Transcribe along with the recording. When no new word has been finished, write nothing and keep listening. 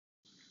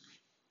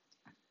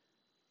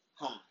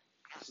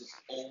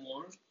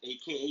Omar,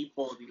 aka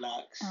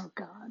Goldilocks, Oh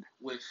God.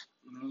 with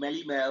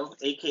Melly Mel,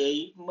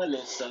 aka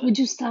Melissa. Would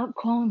you stop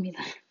calling me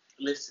that?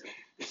 Listen,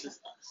 this is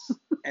us.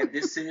 And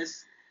this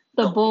is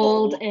The the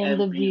bold bold and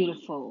the and beauty.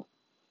 beautiful.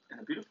 And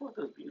the beautiful and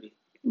the beauty.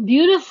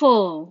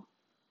 Beautiful.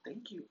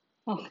 Thank you.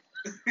 Oh.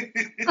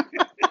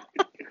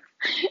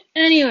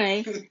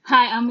 Anyway,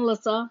 hi, I'm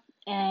Melissa,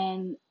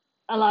 and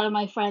a lot of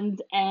my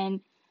friends and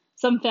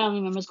some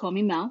family members call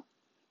me Mel,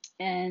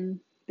 and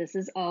this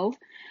is O,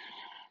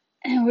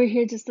 and we're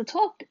here just to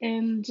talk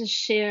and just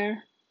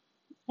share,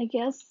 I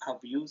guess, Our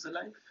views of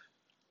life.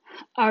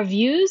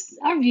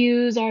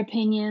 our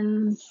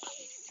opinions,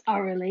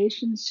 our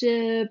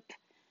relationship,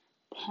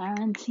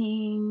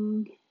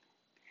 parenting,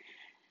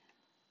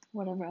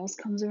 whatever else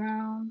comes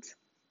around.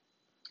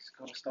 It's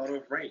gonna start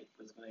off right,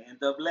 but it's gonna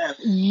end up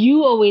left.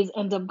 You always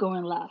end up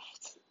going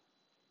left.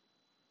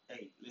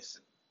 Hey,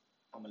 listen,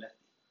 I'm a lefty.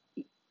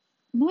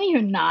 No,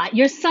 you're not.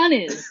 Your son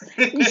is.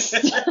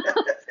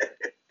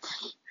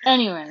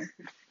 Anyway,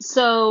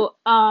 so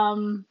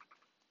I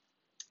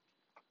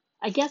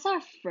guess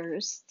our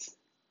first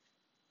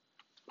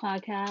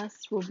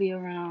podcast will be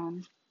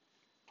around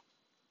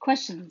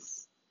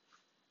questions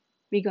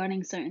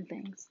regarding certain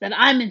things that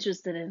I'm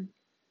interested in.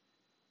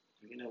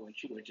 You know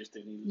what you're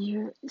interested in.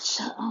 You're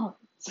shut up.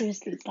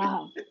 Seriously,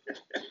 stop.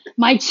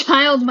 My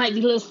child might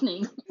be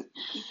listening.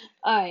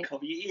 All right.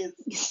 Cover your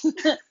ears.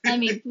 I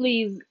mean,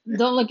 please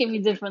don't look at me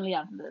differently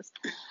after this.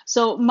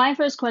 So my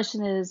first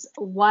question is,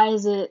 why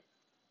is it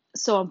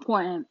so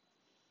important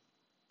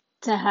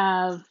to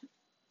have,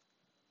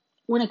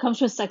 when it comes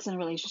to sex in a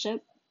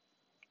relationship,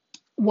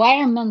 why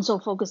are men so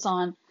focused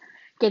on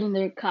getting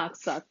their cock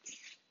sucked?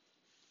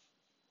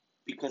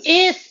 Because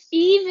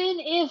Even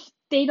if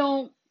they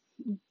don't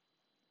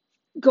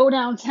go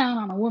downtown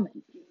on a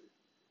woman.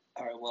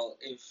 All right, well,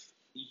 if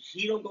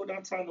he don't go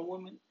downtown on a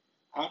woman,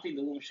 I don't think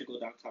the woman should go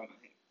downtown on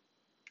him.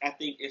 I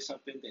think it's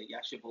something that y'all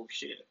should both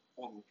share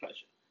oral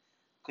pleasure.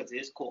 Because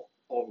it's called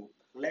oral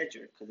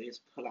pleasure, because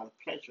there's a lot of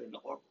pleasure in the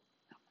oral.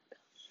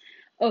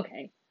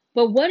 Okay.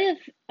 But what if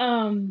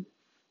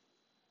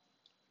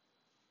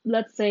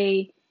let's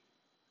say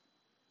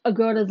a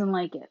girl doesn't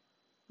like it,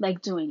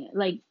 like doing it,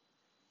 like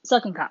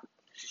sucking cock,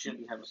 She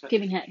shouldn't be having sex.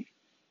 giving head.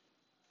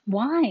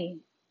 Why?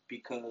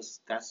 Because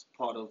that's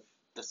part of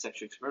the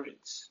sexual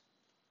experience.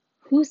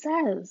 Who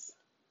says?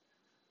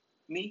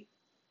 Me?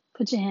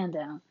 Put your hand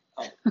down.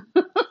 Oh.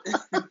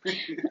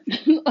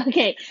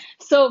 Okay,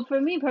 so for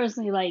me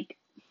personally, like,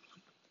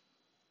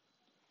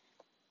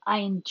 I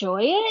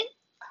enjoy it.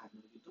 I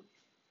know you do.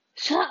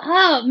 Shut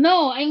up.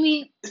 No, I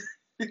mean,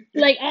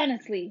 like,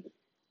 honestly,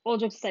 all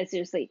jokes aside,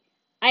 seriously,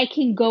 I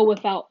can go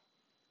without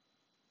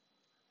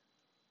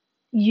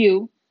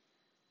you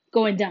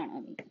going down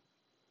on me.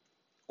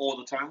 All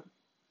the time?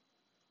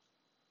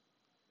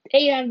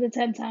 8 out of the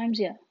 10 times,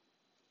 yeah.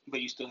 But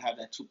you still have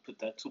that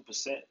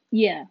 2%.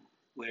 Yeah.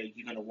 Where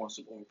you're gonna want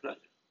some oral pleasure.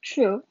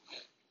 True.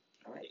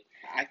 All right.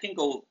 I can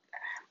go.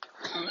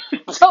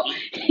 So,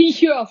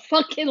 you're a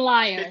fucking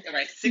liar. All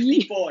right,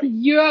 60-40.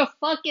 You're a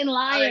fucking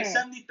liar. All right,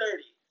 70-30.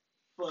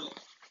 But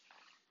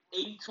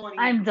 80-20.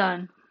 I'm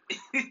done.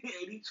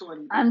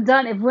 80-20. I'm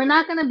done. If we're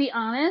not gonna be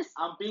honest,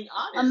 I'm being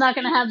honest. I'm not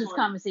gonna have this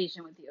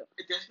conversation with you.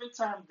 There's been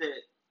times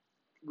that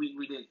we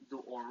didn't do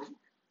oral.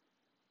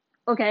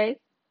 Okay.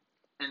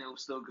 And it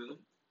was still good.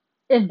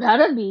 It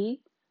better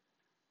be.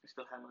 I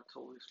still have my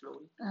toe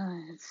exploding.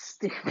 It's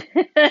stupid.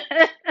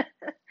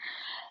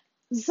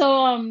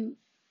 So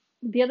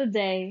the other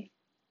day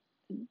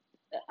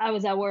I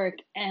was at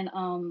work and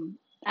I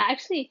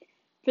actually,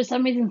 for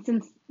some reason,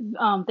 since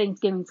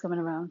Thanksgiving's coming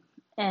around,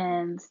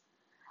 and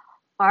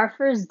our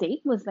first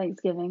date was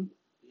Thanksgiving.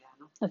 Yeah, I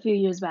know. A few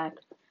years back.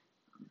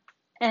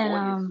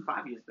 And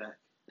 5 years back.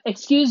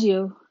 Excuse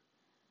you.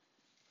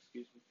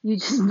 Excuse me. You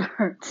just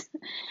burped.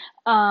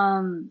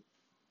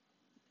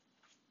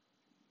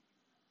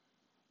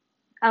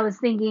 I was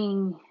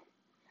thinking,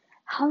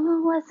 how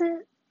long was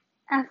it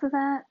after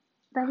that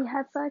we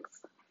had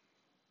sex?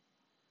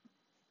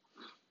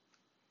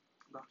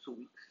 About 2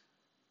 weeks.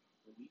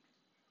 A week.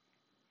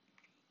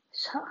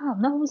 Shut up.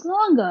 No, it was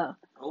longer.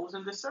 I was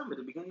in December,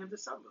 the beginning of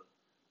December.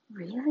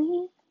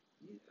 Really?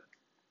 Yeah.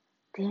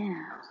 Damn.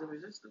 I was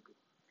irresistible.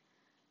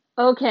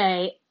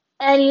 Okay.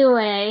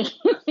 Anyway.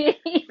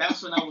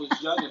 That's when I was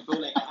young and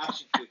built like an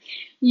action figure.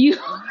 You.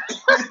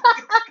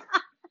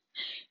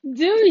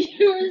 Dude,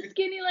 you were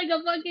skinny like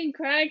a fucking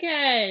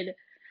crackhead.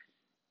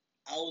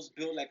 I was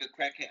built like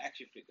a crackhead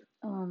action figure.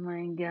 Oh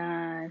my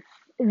god.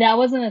 That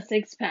wasn't a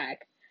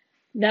 6-pack.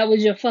 That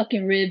was your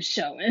fucking ribs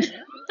showing.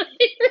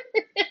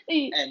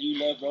 And you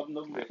love rubbing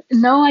them ribs.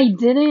 No, I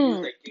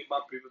didn't. Like, keep my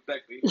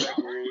back ribs.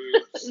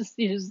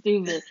 You're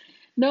stupid.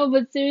 No,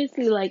 but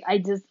seriously, like, I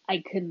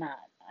could not.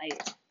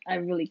 I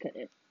really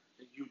couldn't.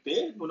 You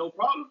did? Well, no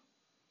problem.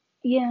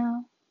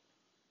 Yeah.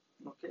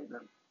 Okay,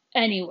 then.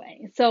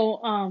 Anyway,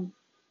 so,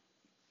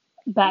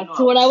 back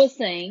to what I was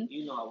saying.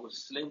 You know I was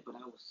slim, but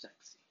I was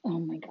sexy. Oh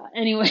my god.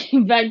 Anyway,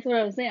 back to what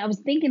I was saying. I was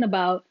thinking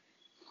about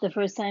the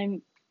first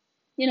time,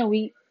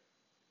 we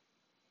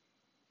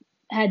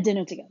had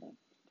dinner together.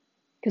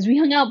 because we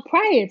hung out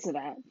prior to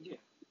that. Yeah.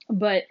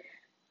 But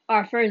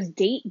our first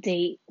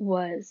date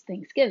was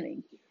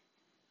Thanksgiving,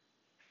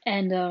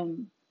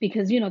 and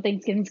because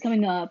Thanksgiving's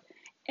coming up,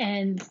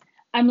 and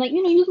I'm like,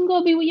 you can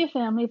go be with your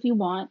family if you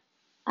want.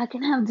 I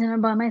can have dinner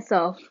by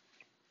myself.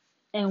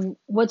 And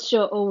what's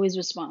your always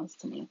response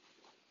to me?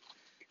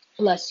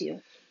 Bless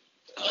you.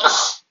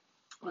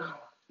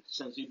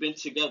 Since you've been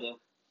together,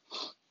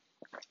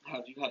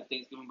 have you had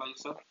Thanksgiving by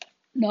yourself?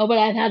 No, but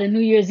I've had a New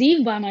Year's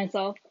Eve by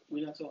myself.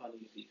 We're not talking about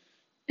New Year's Eve.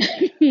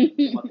 We're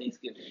talking about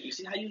Thanksgiving. You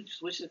see how you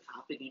switch the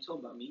topic and you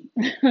talking about me?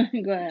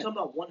 Go We're ahead. talking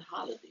about one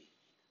holiday.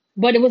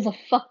 But it was a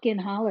fucking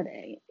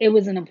holiday. It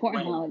was an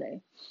important holiday.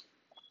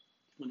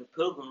 When the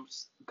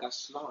Pilgrims got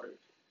slaughtered,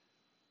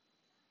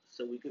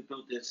 so we could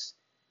build this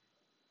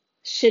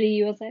shitty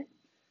USA.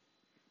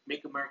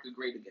 Make America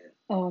Great Again.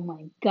 Oh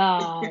my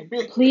God!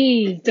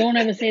 Please don't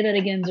ever say that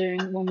again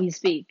when we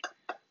speak.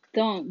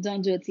 Don't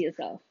do it to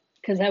yourself,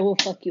 because I will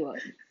fuck you up.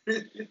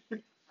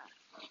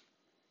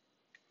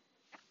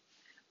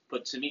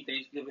 But to me,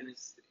 Thanksgiving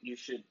is, you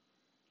should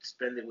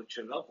spend it with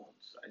your loved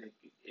ones. I think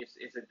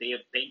it's a day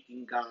of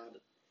thanking God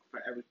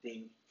for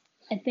everything.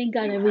 I thank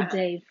God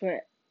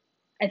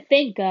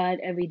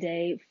every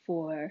day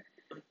for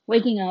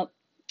waking up,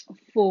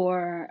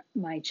 for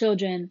my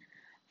children,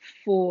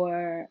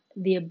 for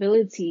the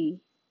ability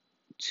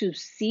to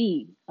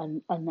see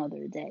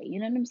another day. You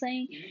know what I'm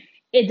saying? Mm-hmm.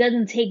 It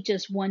doesn't take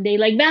just one day.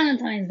 Like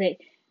Valentine's Day.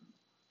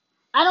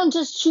 I don't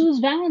just choose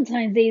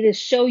Valentine's Day to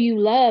show you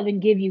love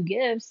and give you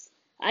gifts.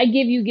 I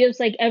give you gifts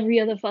like every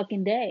other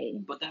fucking day.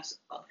 But that's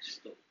us,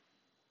 though.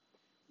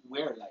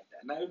 We're like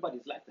that. Not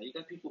everybody's like that. You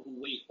got people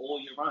who wait all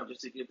year round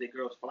just to give their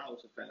girls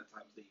flowers for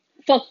Valentine's Day.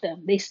 Fuck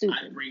them. They stupid.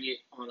 I bring it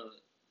on a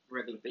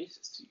regular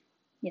basis to you.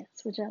 Yes,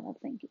 which I love.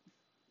 Thank you.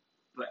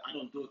 But I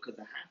don't do it because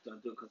I have to. I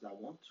do it because I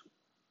want to.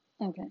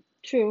 Okay.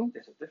 True.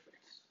 There's a difference.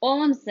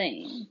 All I'm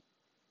saying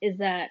is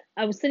that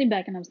I was sitting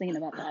back and I was thinking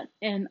about that.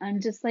 And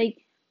I'm just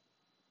like,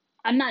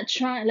 I'm not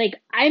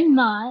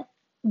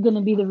going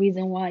to be the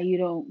reason why you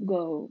don't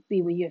go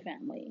be with your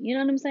family. You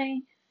know what I'm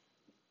saying?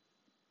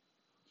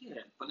 Yeah,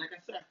 but like I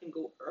said, I can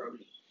go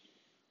early,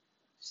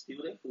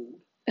 steal their food,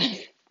 and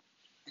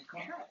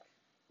come back.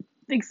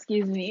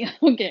 Excuse me.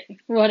 Okay,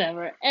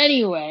 whatever.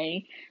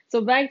 Anyway, so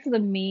back to the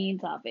main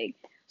topic.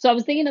 So I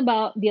was thinking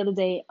about the other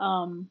day,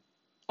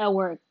 at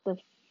work,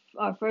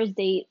 our first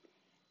date,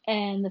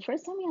 and the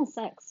first time we had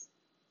sex.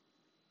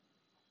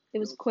 It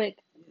was quick.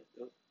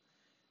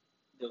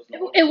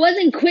 It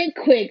wasn't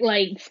quick,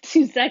 like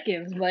 2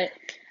 seconds, but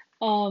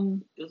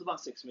it was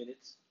about 6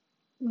 minutes.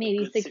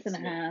 Maybe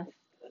 6.5.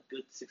 A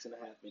good 6.5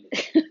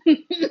 minutes.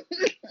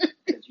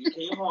 Because you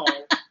came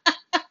hard,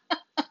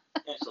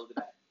 and so did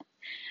I.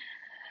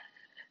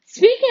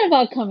 Speaking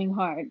about coming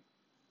hard,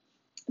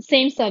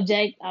 same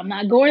subject. I'm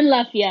not going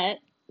left yet.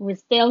 We're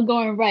still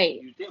going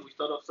right. You did. We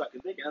started off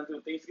sucking dick and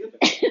until Thanksgiving.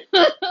 I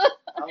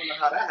don't know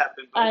how that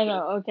happened. But I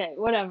know. Okay,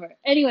 whatever.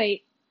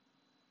 Anyway,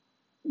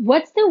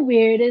 what's the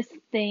weirdest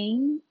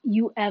thing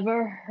you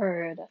ever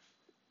heard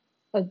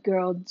a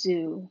girl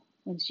do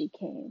when she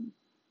came?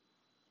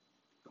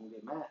 Don't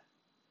get mad.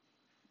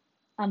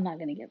 I'm not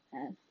gonna get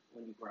mad.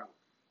 When you growl.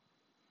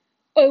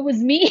 Oh, it was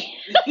me.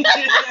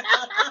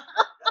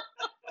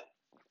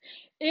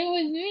 It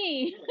was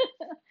me.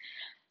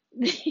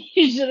 Yeah.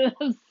 You shouldn't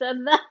have said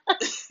that.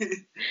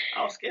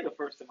 I was scared the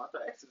first time. I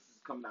thought Exorcist is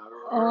coming out.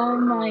 Oh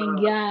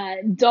my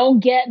God.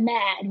 Don't get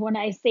mad when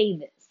I say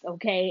this,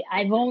 okay?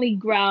 I've only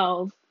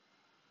growled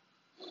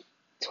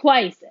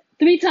 3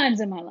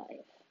 times in my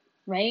life,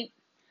 right?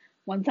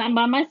 One time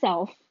by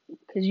myself,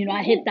 because,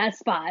 I hit that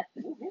spot.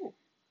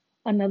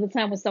 Another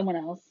time with someone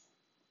else.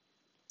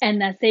 And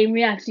that same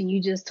reaction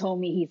you just told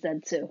me he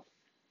said too.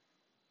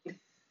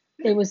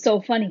 It was so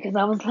funny because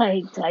I was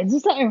like, did I do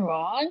something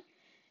wrong?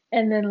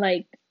 And then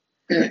like...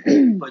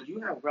 But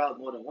you have growled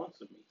more than once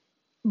with me.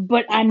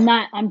 But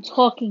I'm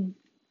talking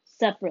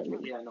separately.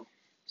 Yeah, I know.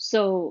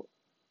 So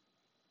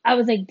I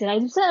was like, did I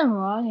do something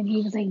wrong? And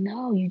he was like,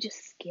 no, you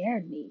just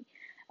scared me.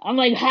 I'm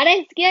like, how'd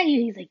I scare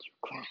you? He's like, you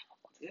growled.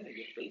 Yeah,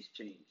 your face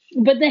changed.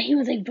 But then he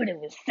was like, but it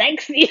was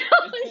sexy.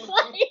 I was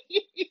like,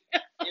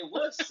 it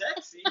was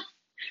sexy,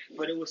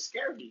 but it was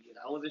scary.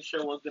 I wasn't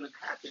sure what was going to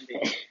happen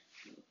there.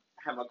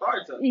 I had my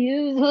guards up.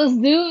 You so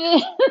stupid.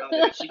 I was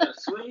like, she going to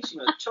swing, she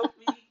going to choke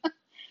me.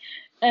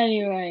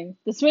 Anyway,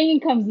 the swinging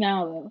comes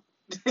now, though.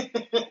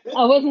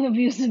 I wasn't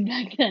abusive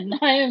back then.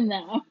 I am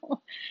now.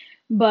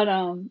 But,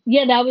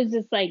 yeah, that was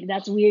just like,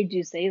 that's weird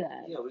you say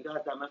that. Yeah, we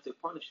got domestic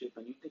partnership,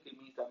 and you think it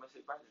means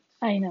domestic violence.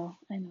 I know.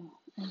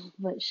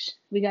 But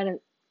we got to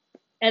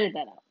edit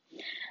that out.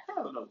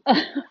 Hell no.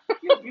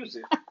 You're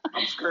abusive.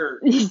 I'm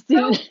scared.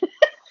 Help.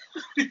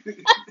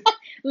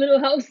 Little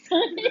help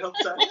sign. Little help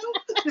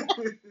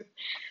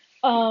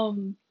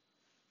sign.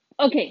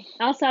 Okay,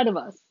 outside of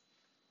us,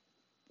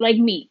 like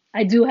me,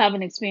 I do have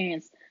an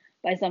experience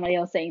by somebody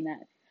else saying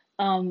that.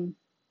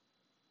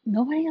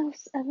 Nobody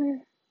else ever?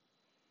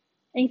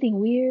 Anything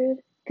weird?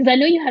 Because I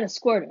know you had a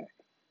squirter.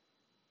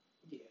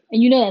 Yeah.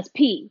 And that's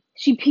pee.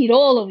 She peed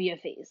all over your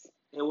face.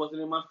 It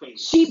wasn't in my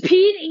She face.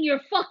 peed in your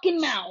fucking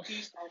mouth. She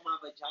peed on my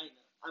vagina.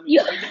 I mean,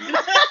 You... my vagina.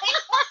 My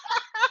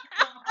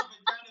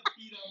vagina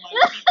peed on my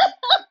pee.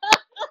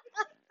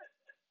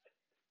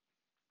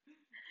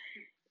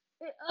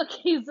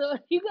 Okay, so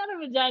if you got a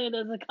vagina,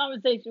 there's a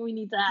conversation we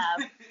need to have.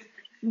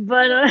 No,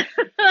 But she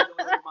peed all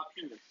over my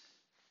penis.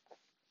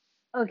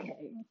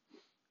 okay.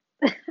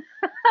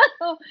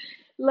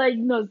 Like,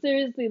 no,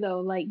 seriously though,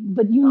 like,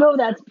 but you No, I'm know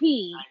that's serious.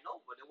 pee. I know,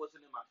 but it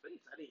wasn't in my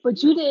face. I didn't But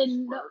hear you it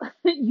didn't know. squirt.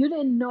 You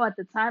didn't know at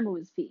the time it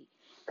was pee.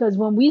 Because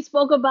when we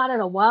spoke about it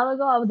a while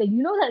ago, I was like,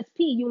 you know that's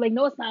pee. You were like,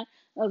 no, it's not.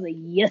 I was like,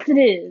 yes, it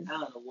is. I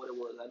don't know what it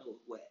was. I know it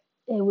was wet.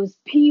 It was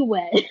pee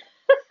wet. That's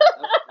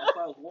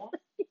why it was warm.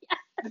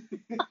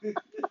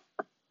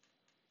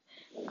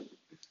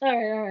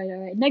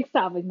 All right. Next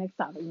topic. Next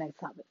topic. Next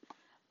topic.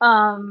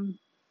 Um,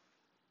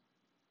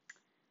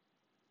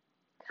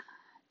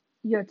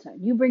 your turn.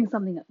 You bring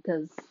something up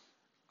because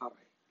All right.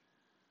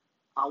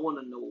 I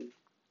want to know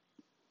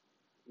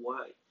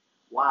why.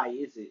 Why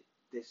is it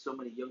there's so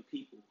many young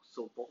people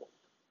so bald?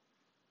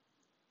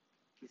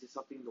 Is it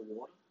something in the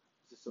water?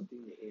 Is it something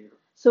in the air?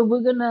 so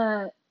we're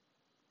gonna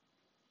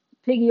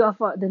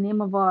the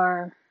name of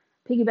our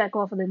piggyback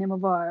off of the name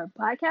of our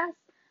podcast,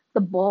 the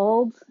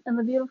bald and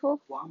the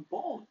beautiful Well, I'm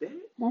bald, damn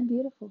it. and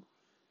beautiful.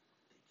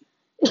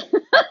 Thank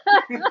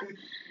you.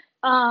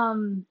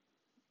 um,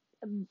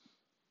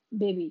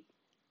 baby,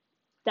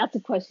 that's a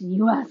question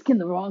you asking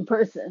the wrong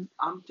person.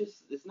 I'm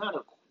just. It's not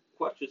a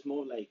question. It's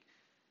more like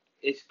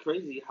it's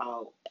crazy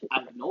how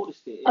I've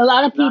noticed it. A It's lot of a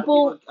lot of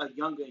people, people are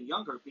younger and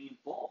younger being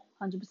bald.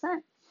 100%.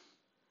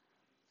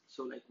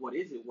 So like, what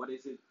is it? What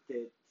is it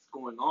that's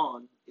going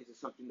on? Is it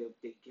something that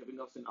they're giving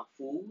us in our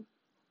food?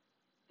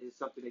 Is it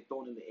something they're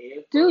throwing in the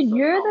air for us, Dude, in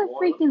you're our the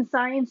water? freaking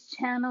Science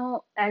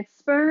Channel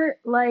expert.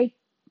 Like,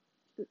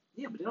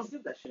 Yeah, but they don't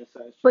give that shit in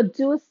science but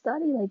channel. do a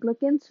study. Like,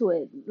 look into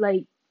it.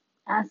 Like,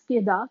 ask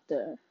your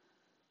doctor.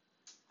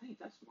 I ain't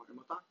that smart. And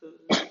my doctor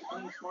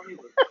ain't smart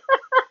either.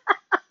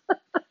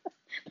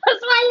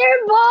 That's why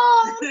you're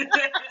bald.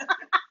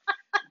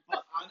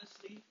 But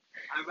honestly,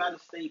 I'd rather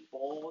stay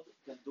bald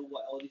than do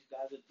what all these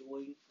guys are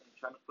doing and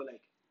trying to put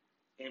like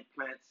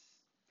implants.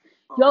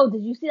 Yo, Um,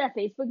 did you see that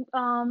Facebook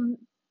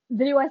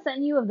video I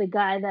sent you of the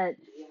guy that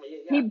yeah, yeah,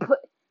 yeah, he put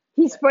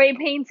he yeah. spray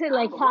painted I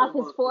like don't know what half it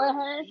his was, but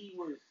forehead? he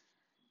was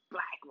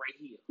black right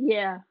here.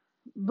 Yeah,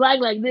 black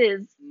like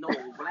this. No,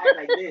 black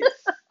like this.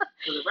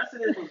 So the rest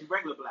of this was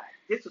regular black.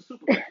 This was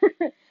super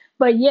black.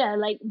 But yeah,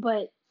 like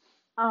but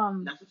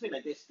um That's what I'm saying.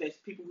 Like there's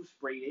people who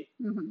sprayed it.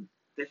 mhm,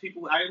 There's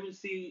people I even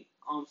see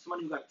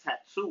somebody who got a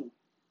tattoo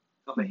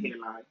of a mhm.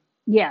 hairline.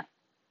 Yeah.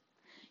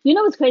 You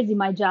know what's crazy?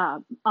 My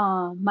job,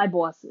 my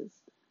bosses,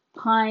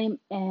 Pime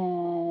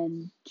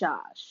and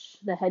Josh,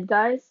 the head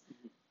guys.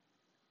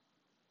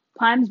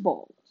 Pime's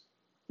bald,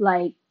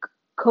 like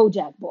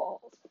Kojak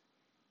bald,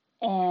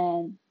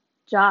 and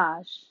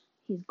Josh,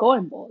 he's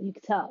going bald. You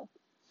can tell.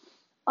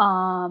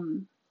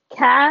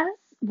 Kaz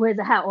wears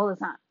a hat all the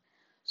time,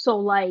 so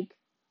like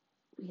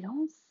we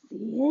don't see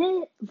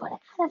it, but I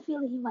kind of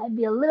feel like he might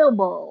be a little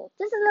bald,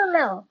 just a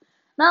little,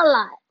 not a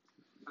lot.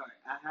 All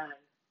right, I had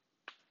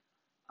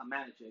a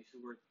manager. I used to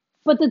work.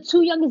 But the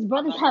two youngest I'm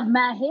brothers not have gonna.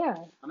 mad hair.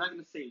 I'm not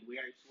gonna say where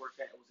I used to work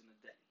at. It was in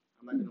the day.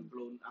 I'm not gonna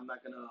blow. I'm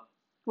not gonna.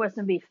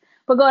 Western beef.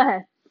 But go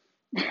ahead.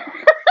 Damn. I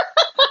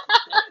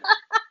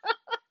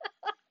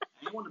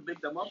didn't want to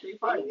big them up. They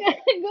fired me.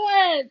 Go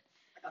ahead.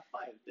 I got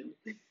fired.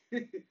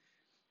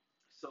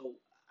 So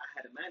I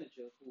had a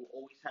manager who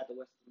always had the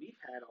Western Beef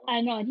hat on, I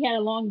know, and he had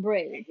a long and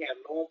braid. he had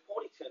a long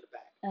ponytail in the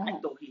back. I Uh-huh.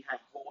 thought he had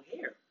whole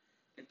hair.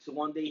 Until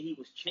one day he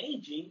was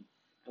changing,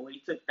 and when he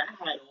took that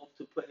hat off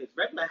to put his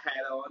regular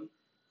hat on,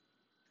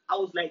 I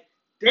was like,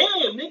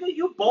 "Damn, nigga,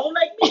 you bald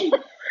like me." So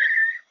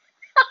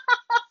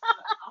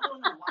I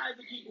don't know why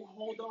the people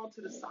hold on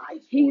to the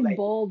sides for. He's Like,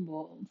 bald,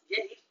 bald.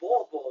 yeah, he's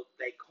bald, bald.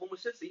 Like Homer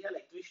Simpson, he had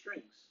like three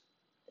strings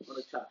on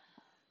the top.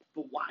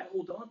 But why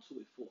hold on to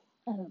it for?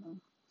 I don't know.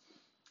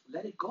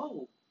 Let it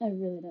go. I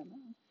really don't know.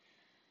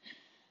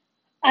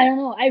 I don't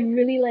know. I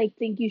really like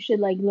think you should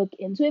like look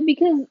into it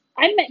because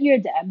I met your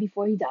dad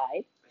before he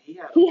died. He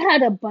had a He whole,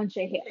 had a bunch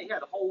of hair. yeah, he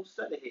had a whole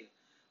set of hair.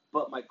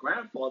 But my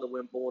grandfather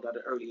went bald at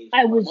an early age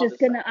I on my was just mother's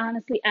gonna side.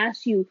 honestly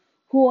ask you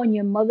who on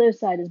your mother's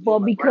side is Yeah,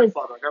 bald because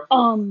my grandfather,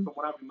 um from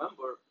what I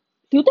remember,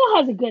 he Tuto was,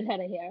 has a good head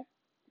of hair.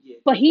 yeah,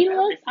 But Tuka he had a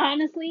looks big head.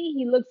 honestly,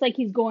 he looks like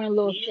he's going a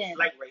little He is thin.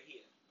 like right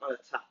here on the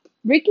top.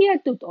 Ricky or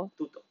Tuto?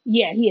 Tuto.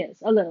 Yeah, he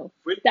is a little.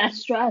 That's Ricky,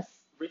 stress.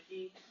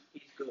 Ricky,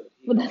 he's good.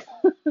 He's But all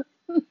right.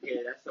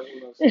 Yeah, that's a whole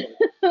nother story.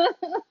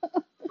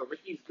 But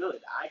Ricky's good.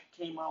 I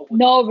came out with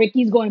no,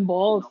 Ricky's going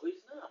bald. no,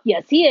 he's not.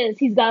 Yes, he is.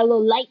 He's got a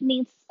little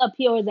lightning up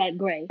here. Or is that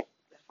gray?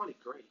 That's probably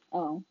great.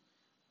 Oh,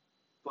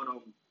 But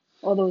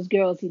all those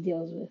girls he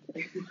deals with.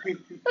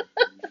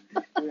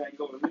 we're not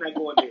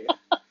going there.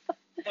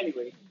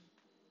 Anyway,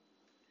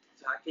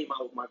 so I came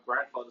out with my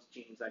grandfather's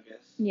genes, I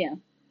guess, Yeah.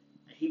 and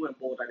he went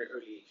bald at an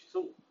early age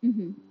too.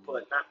 Mhm.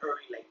 But not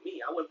early like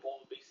me. I went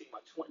bald basically in my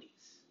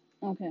 20s.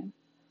 Okay.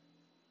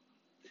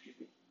 Excuse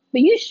me.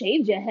 But you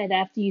shaved your head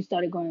after you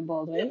started going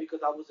bald, Yeah, right?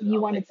 because I was You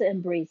like, wanted to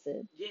embrace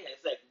it. yeah,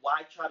 it's like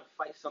why try to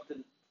fight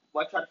something?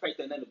 Why try to fight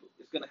the inevitable?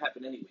 It's gonna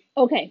happen anyway.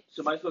 Okay.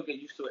 So might as well get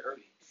used to it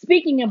early.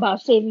 Speaking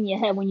about shaving your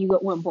head when you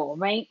went bald,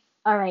 right?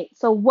 All right.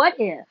 So what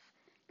if?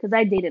 Because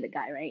I dated a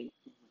guy, right?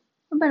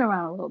 I've been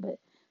around a little bit.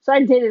 So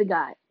I dated a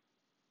guy.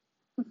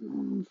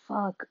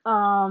 Fuck.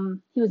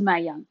 He was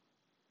mad young.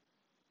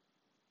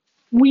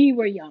 We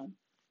were young,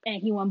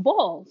 and he went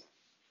bald.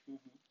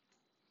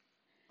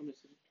 Mm-hmm.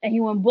 And he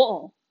went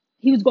bald.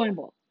 He was going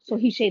bald, so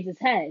he shaved his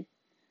head.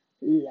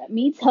 Let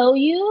me tell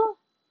you,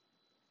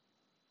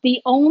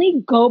 the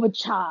only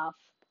Gorbachev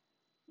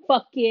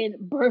fucking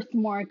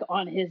birthmark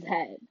on his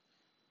head.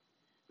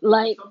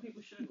 Like, some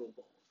people shouldn't go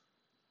bald.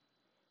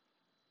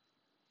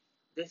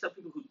 There's some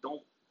people who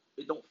don't.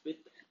 It don't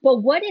fit them. but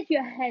what if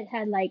your head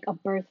had like a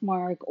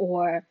birthmark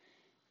or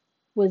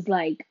was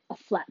like a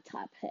flat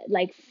top head,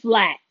 like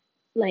flat,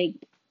 like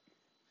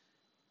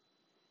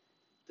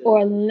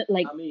or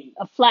like I mean,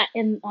 a flat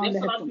in on there's the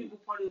a hip. lot of people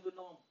probably even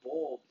know I'm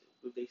bald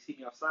if they see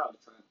me outside all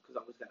the time because I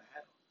always got a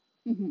hat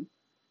on. Mm-hmm.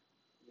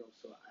 You know,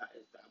 so I'm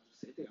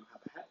just saying I don't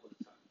have a hat all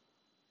the time.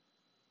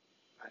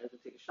 I never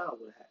take a shower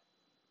with a hat.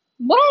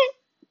 What?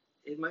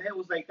 If my head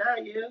was like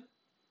that, yeah,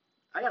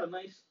 I got a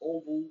nice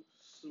oval,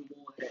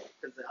 small head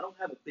because I don't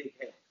have a big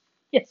head.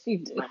 Yes, you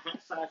do. My hat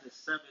size is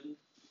 7.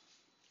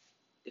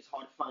 It's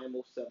hard to find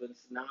most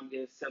 7s. Now I'm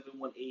getting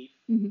 7/1/8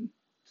 Mm-hmm.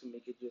 to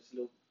make it just a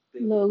little A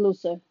bigger. little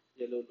looser.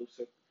 Yeah, a little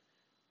looser.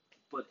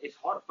 But it's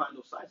hard to find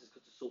those sizes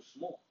because it's so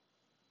small.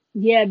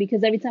 Yeah,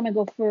 because every time I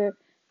go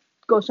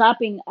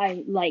shopping,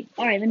 I like,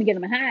 all right, let me get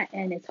him a hat,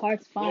 and it's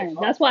hard to find.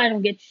 That's why I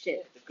don't get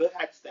shit. The good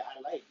hats that I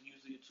like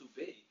usually are too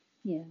big.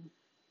 Yeah.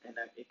 And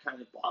it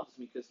kind of bothers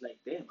me because, like,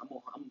 damn, I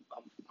feel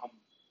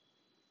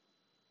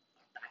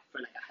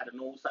like I had a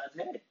normal size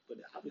head, but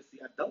obviously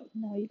I don't.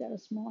 No, you got a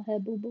small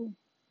head, boo boo.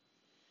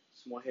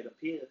 Small head up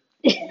here,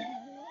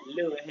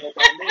 little head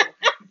down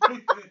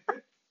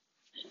there.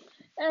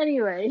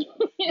 Anyway,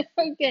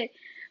 okay.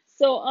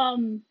 So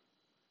I'm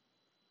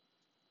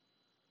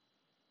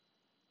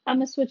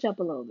gonna switch up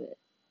a little bit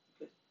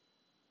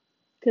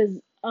because we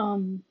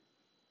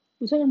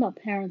were talking about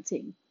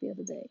parenting the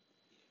other day.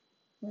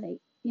 Like,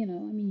 I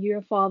mean, you're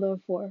a father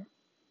of 4.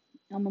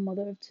 I'm a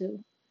mother of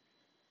 2.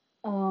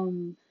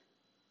 Um,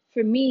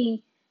 for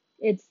me,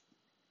 it's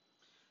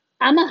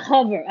I'm a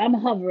hover. I'm a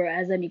hoverer,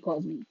 as Emmy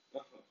calls me,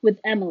 with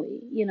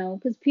Emily.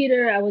 Because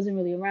Peter, I wasn't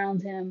really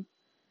around him,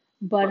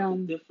 but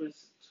the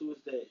difference too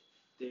is that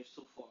they're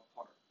so far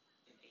apart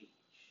in age.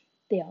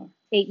 They are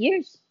 8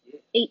 years. Yeah.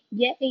 8,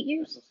 yeah, 8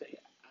 years. That's what I'm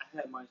saying. I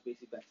had mine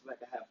basically back to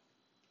back. I have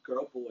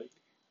girl, boy.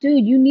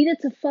 Dude, you needed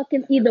to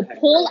fucking either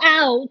pull girl.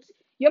 out.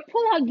 Your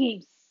pull out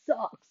game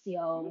sucks,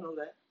 yo. You know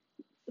that.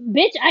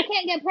 Bitch, I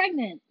can't get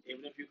pregnant.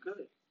 Even if you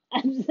could.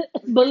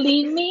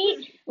 Believe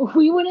me,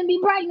 we wouldn't be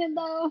pregnant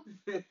though.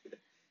 Cause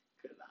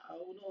I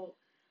don't know.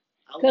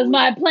 Cause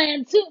my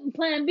plan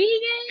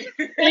B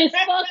game is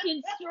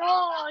fucking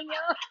strong,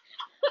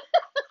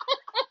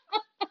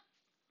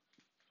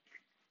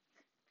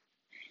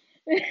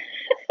 yo.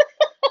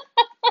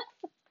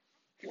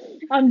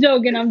 I'm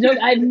joking.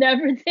 I've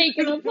never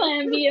taken a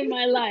plan B in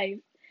my life.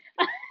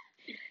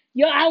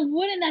 Yo, I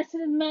wouldn't. That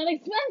shit is not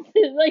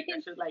expensive. Like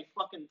that shit's like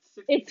fucking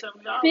 $60, it's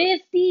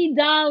 $70.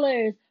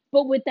 $50.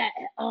 But with that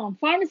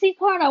pharmacy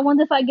card, I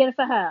wonder if I get it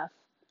for half.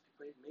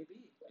 Maybe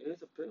it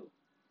is a pill.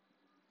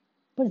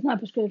 But it's not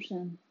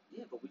prescription.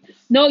 Yeah, but we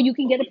just. No, you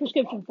can get a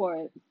prescription for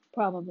it.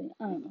 Probably.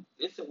 I don't know.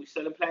 Listen, we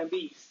selling Plan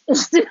Bs.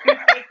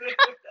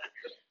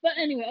 But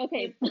anyway,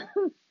 okay.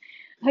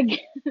 Again,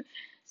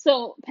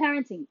 so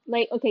parenting,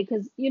 like, okay,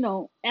 because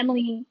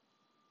Emily,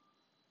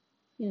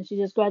 she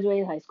just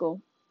graduated high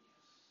school.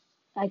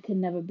 I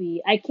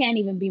can't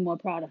even be more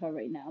proud of her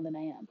right now than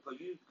I am. But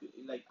you,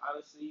 like,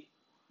 honestly,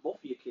 both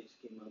of your kids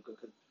came out good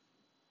because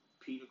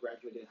Peter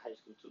graduated high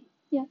school too.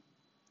 Yeah.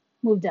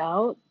 Moved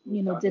out,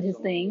 did his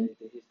thing.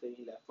 Did his thing.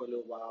 He left for a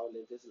little while,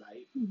 lived his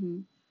life. Mm-hmm.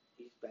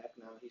 He's back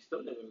now. He's still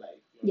living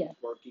life. Yeah.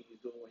 He's working. He's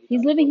doing what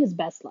he's living his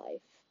best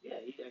life. Yeah,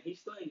 he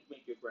still ain't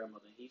make your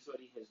grandmother. He's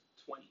already in his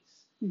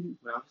 20s. Mm-hmm.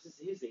 When I was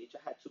his age, I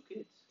had 2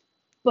 kids.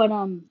 But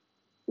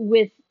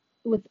with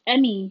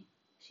Emmy,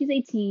 she's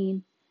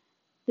 18.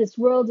 This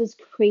world is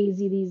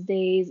crazy these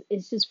days.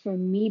 It's just for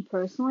me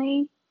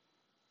personally,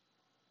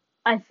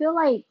 I feel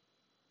like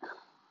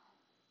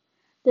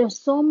there's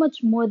so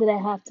much more that I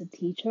have to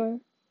teach her.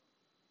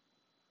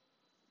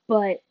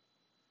 But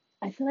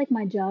I feel like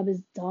my job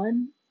is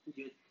done.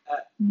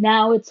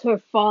 Now it's her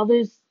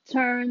father's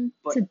turn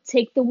to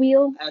take the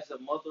wheel. As a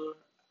mother,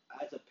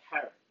 as a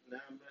parent, now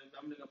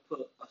I'm going to put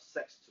a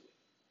sex to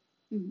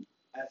it.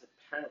 Mm-hmm. As a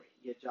parent,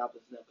 your job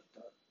is never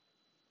done.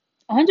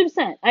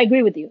 100%. I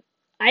agree with you.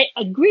 I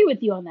agree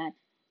with you on that.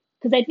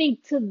 Because I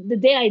think to the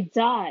day I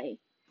die,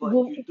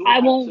 I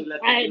won't.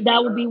 That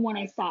would be when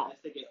I stop. As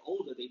they get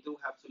older, they do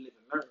have to live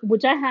and learn.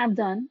 Which I have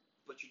done.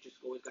 But you just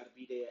always got to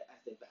be there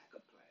as their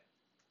backup plan.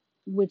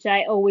 Which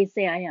I always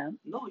say I am.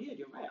 No, yeah,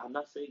 you're right. I'm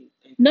not saying.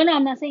 No,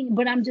 I'm not saying.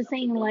 But I'm just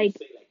saying, like,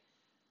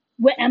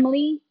 with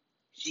Emily,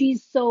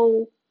 she's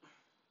so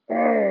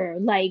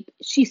like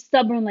she's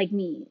stubborn like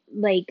me.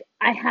 Like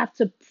I have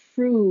to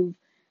prove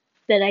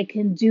that I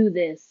can do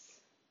this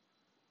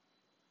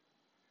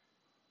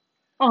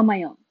on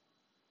my own.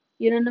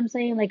 You know what I'm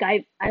saying? Like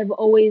I've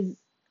always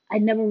I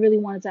never really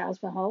wanted to ask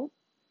for help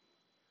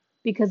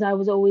because I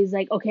was always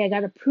like, okay, I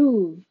gotta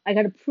prove, I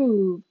gotta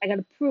prove, I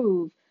gotta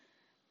prove.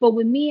 But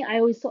with me, I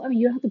always thought, I mean,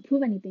 you don't have to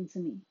prove anything to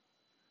me.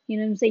 You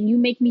know what I'm saying? You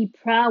make me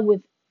proud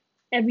with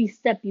every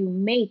step you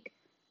make.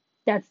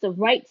 That's the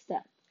right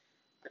step.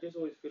 I just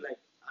always feel like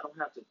I don't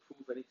have to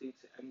prove anything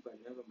to anybody,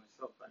 never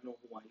myself. I know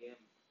who I am,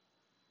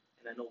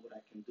 and I know what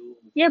I can do,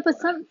 Yeah, but what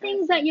I some can't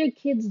things do. that your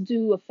kids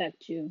do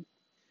affect you.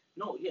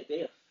 No, yeah,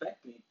 they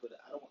affect me, but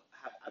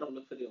I don't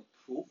look for their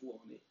approval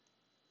on it.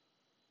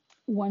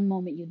 One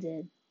moment you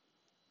did,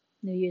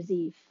 New Year's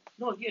Eve.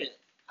 No, yeah,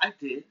 I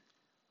did,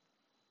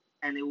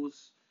 and it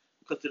was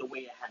because of the way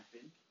it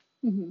happened.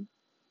 Hmm.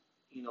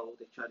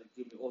 They tried to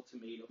give me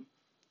ultimatum,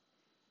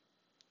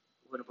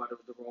 went about it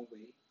the wrong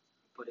way,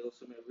 but it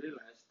also made me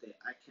realize that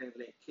I can't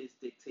let kids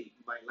dictate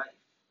my life.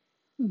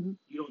 Hmm.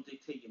 You don't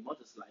dictate your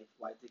mother's life.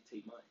 Why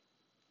dictate mine?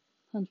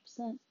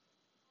 100%.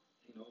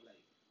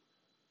 Like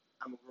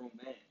I'm a grown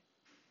man.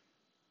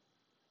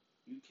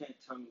 You can't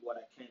tell me what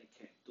I can and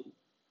can't do.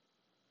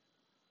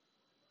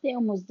 They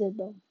almost did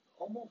though.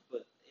 Almost,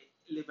 but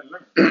live and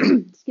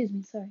learn. Excuse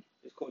me, sorry.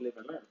 It's called live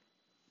and learn.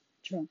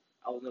 True.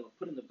 I was never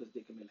put in a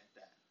predicament like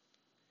that,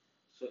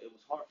 so it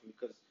was hard for me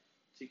because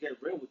to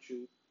get real with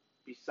you,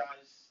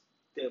 besides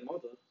their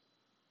mother,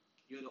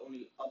 you're the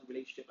only other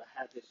relationship I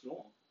had this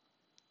long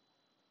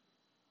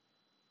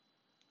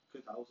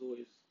because I was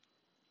always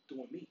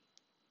doing me.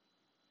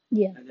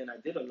 Yeah. And then I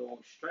did a long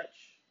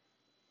stretch.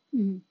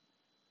 Hmm.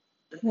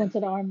 Went to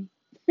the army.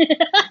 I did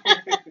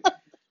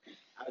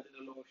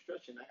a long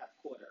stretch and I got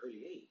caught at an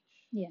early age.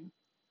 Yeah.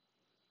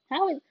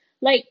 How is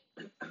like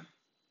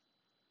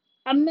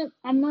I'm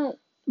gonna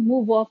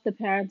move off the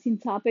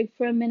parenting topic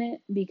for a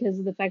minute because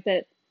of the fact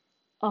that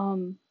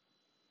um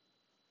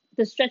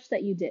the stretch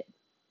that you did.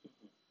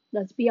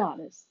 Let's be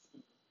honest.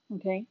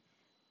 Okay,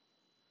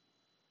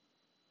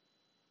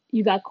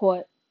 you got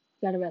caught,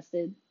 got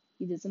arrested,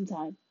 you did some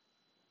time.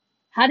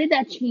 How did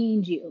that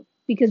change you?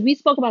 Because we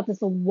spoke about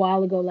this a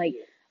while ago. Like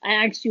Yeah,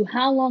 I asked you,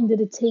 how long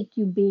did it take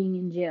you being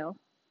in jail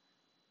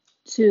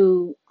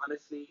to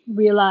honestly,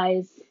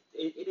 realize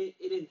it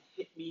didn't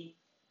hit me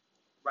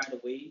right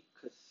away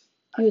because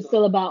I you were still,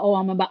 still about, oh,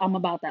 I'm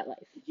about that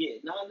life. yeah,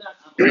 no, I'm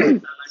about that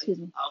life. Excuse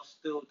me. I'll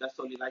still, that's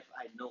the only life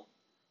I know.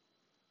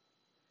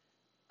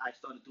 I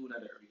started doing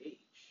that at an early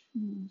age.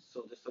 Mm.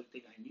 So that's the only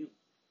thing I knew.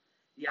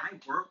 Yeah, I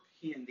worked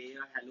here and there,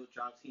 I had little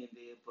jobs here and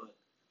there, but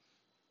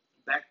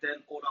back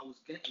then, all I was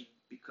getting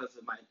because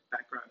of my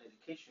background in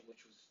education,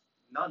 which was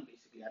none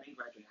basically. I didn't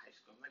graduate high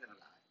school. I'm not gonna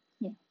lie.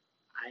 Yeah.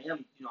 I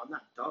am, I'm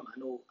not dumb. I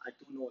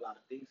do know a lot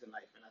of things in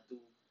life, and I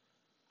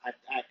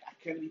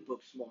can be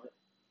book smart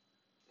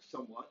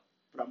somewhat,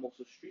 but I'm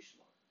also street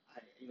smart.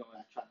 I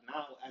try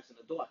now as an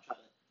adult, I try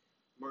to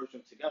merge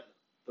them together.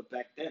 But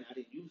back then, I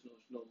didn't use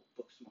no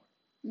book smart.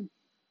 Mm.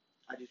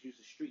 I just used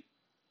the street.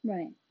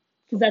 Right.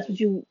 Because So that's what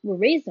you were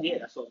raised on. yeah,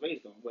 that's what I was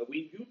raised on. Where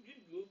you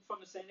from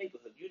the same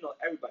neighborhood.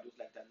 Everybody was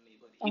like that in the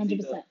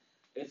neighborhood. 100%.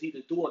 It's either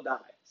do or die.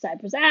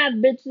 Cypress Ave,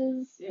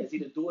 bitches. Yeah, it's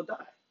either do or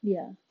die.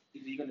 Yeah.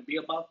 Either you're gonna be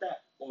about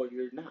that or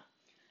you're not.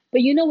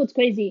 But you know what's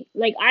crazy?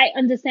 Like I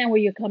understand where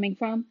you're coming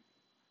from.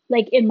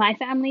 Like in my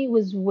family it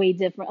was way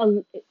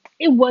different.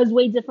 It was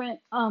way different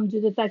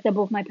due to the fact that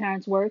both my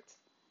parents worked.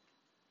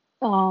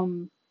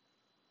 Um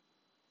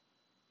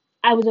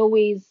I was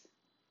always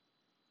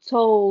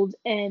told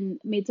and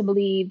made to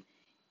believe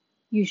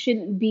you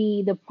shouldn't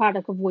be the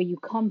product of where you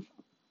come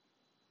from.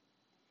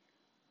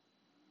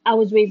 I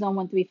was raised on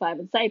 135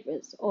 in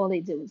Cyprus. All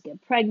they did was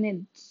get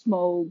pregnant,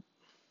 smoke,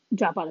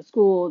 drop out of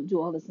school, do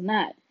all this and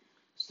that.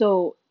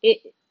 So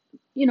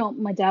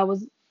my dad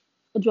was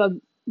a drug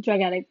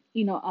addict,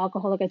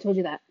 alcoholic. I told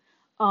you that.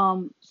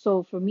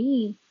 So for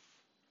me,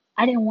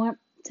 I didn't want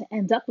to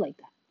end up like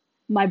that.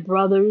 My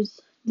brothers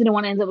didn't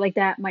want to end up like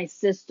that. My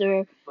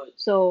sister. But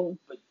So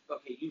but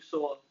okay, you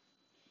saw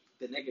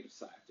the negative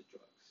side of the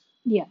drugs.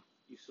 yeah,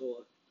 You saw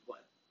what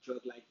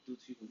drug life do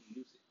to you when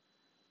you use it.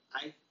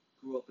 I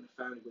grew up in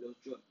a family where those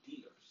drug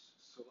dealers,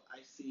 so I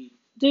see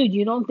dude,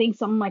 you don't think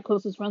some of my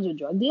closest friends were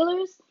drug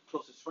dealers?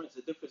 closest friends.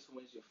 The difference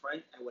when it's your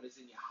friend and when it's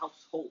in your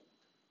household.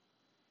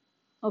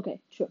 Okay,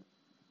 sure,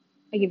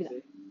 I You know give you what I'm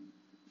that. saying?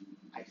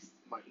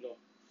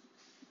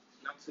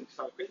 Not to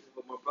sound crazy,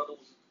 but my brother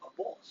was a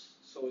boss,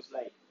 so it's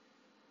like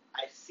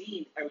I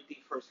seen everything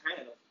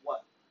firsthand of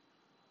what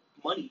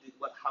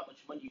how much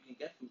money you can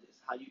get from this,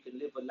 how you can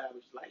live a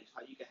lavish life,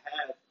 how you can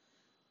have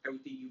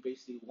everything you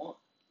basically want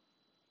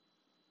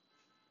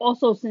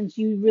Also, since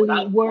you really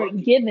without weren't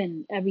working.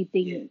 given Yeah,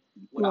 everything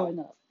without growing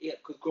up,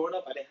 because growing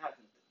up I didn't have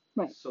nothing.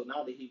 right? So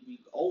now that we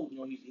old,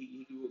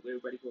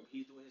 everybody grow up.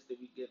 He's doing his thing.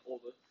 We get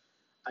older.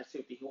 I say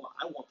everything he want.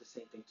 I want the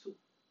same thing too.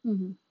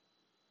 Hmm.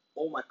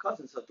 All my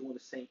cousins are doing the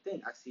same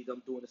thing. I see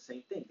them doing the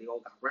same thing. They all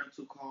got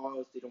rental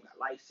cars. They don't got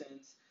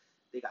license.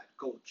 They got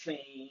gold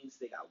chains.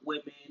 They got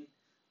women.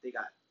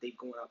 They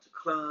going out to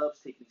clubs,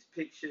 taking these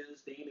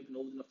pictures. They ain't even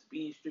old enough to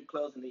be in strip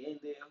clubs, and they in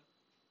there.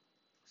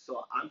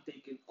 So I'm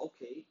thinking,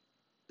 okay,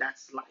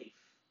 that's life.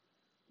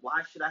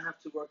 Why should I have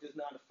to work this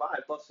 9 to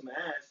 5, busting my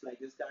ass like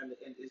this guy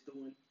is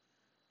doing?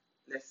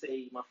 Let's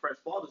say my friend's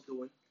father's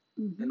doing,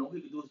 and Mm-hmm. all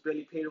he can do is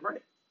barely pay the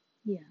rent.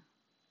 Yeah.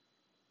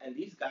 And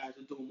these guys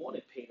are doing more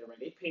than paying the rent.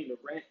 They paying the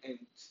rent and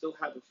still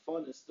having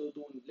fun and still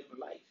doing living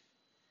life.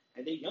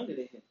 And they're younger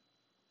than him.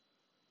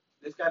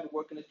 This guy been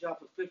working his job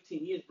for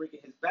 15 years,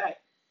 breaking his back.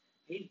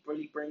 He's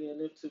barely bringing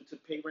in to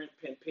pay rent,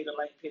 pay the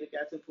light, pay the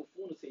gas, and put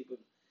food on the table.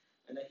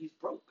 And then he's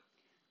broke.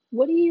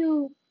 What do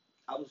you?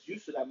 I was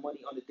used to that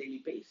money on a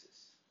daily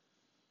basis.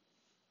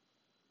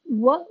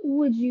 What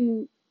would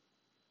you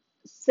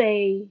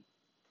say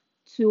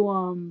to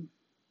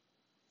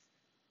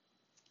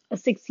a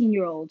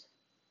 16-year-old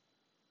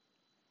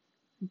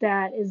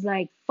that is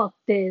like, fuck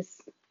this,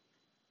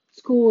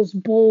 school's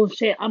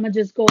bullshit. I'm gonna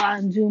just go out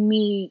and do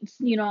me.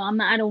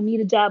 I don't need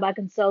a job. I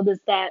can sell this,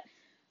 that.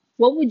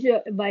 What would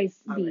your advice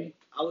All be? right.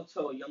 I would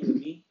tell a younger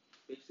me,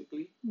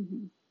 basically,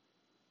 Hmm.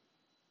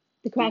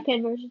 The do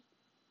crackhead version?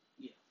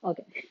 yeah,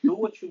 Okay. do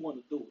what you want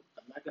to do.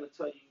 I'm not gonna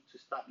tell you to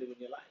stop living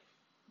your life,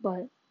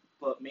 But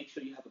but make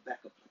sure you have a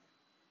backup plan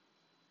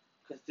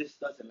because this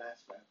doesn't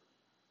last forever.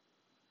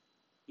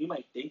 You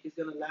might think it's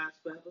gonna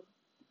last forever,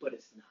 but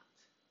it's not.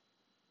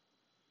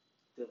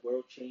 The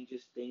world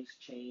changes, things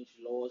change,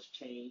 laws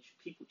change,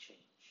 people change.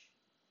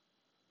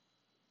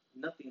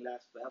 Nothing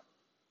lasts forever.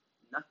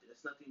 Nothing.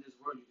 There's nothing in this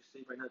world you can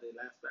say right now that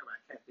lasts forever. I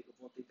can't think of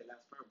one thing that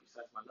lasts forever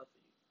besides my love for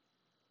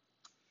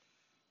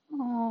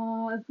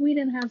oh, if we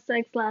didn't have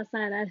sex last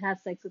night, I'd have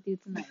sex with you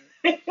tonight.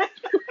 you.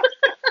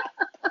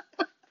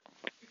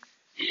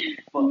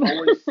 But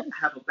always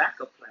have a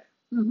backup plan.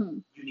 Hmm.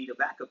 You need a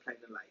backup plan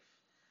in life.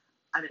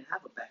 I didn't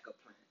have a backup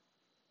plan.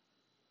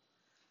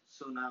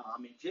 So now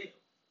I'm in jail.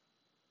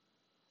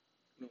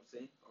 You know what I'm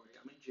saying? All right,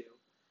 I'm in jail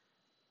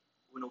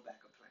with no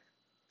backup plan.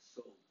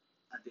 So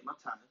I did my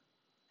time.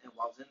 And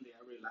while I was in there,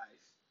 I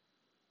realized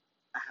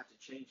I have to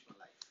change my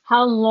life.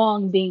 How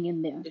long being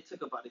in there? It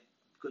took about a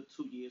good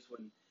 2 years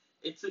when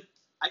it took,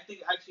 I think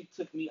it actually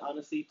took me,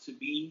 honestly, to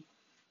be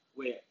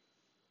where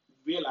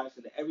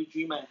realizing that every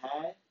dream I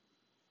had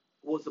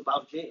was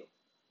about jail.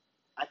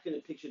 I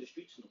couldn't picture the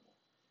streets no more.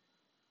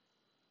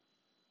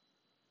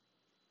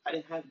 I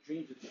didn't have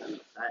dreams of the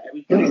streets.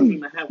 Every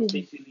dream I had was Excuse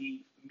me.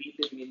 basically me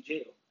living in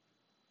jail,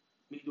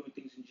 me doing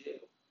things in jail.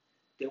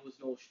 There was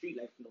no street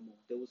life no more.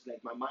 There was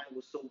like my mind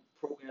was so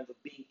programmed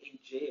of being in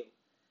jail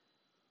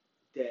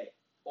that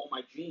all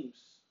my dreams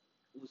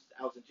was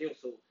I was in jail.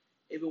 So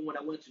even when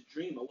I went to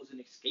dream, I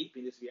wasn't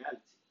escaping this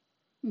reality.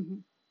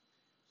 Hmm.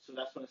 So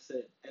that's when I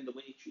said, and the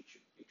way they treat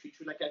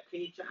you like a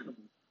caged animal.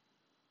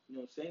 You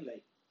know what I'm saying?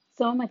 Like,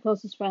 Some of my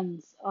closest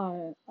friends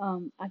are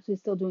actually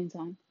still doing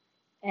time.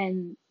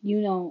 And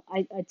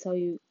I tell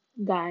you,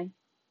 guy,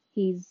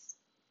 he's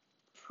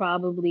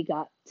probably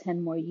got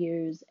 10 more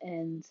years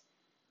and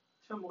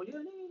tell me, yeah, they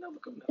ain't never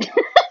coming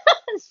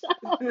so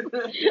out.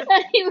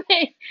 Hell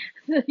anyway,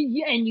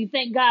 and you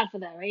thank God for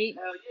that, right?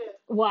 yeah,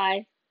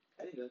 Why?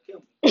 that ain't gonna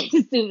kill me.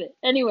 Stupid.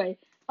 Anyway,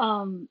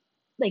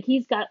 like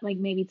he's got like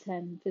maybe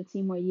 10,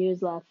 15 more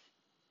years left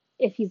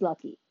if he's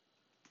lucky.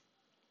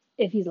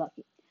 If he's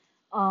lucky.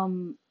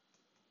 Um,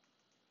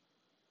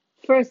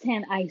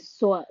 Firsthand, I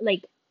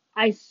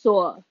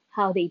saw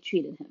how they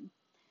treated him.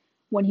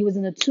 When he was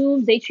in the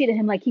tubes, they treated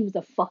him like he was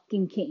a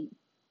fucking king.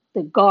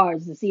 The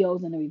guards, the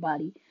COs, and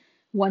everybody.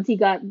 Once he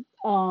got,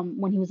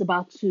 when he was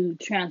about to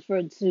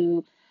transfer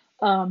to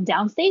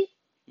downstate,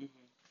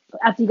 Mm-hmm.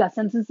 after he got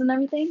sentenced and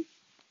everything,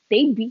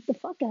 they beat the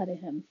fuck out of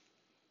him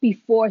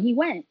before he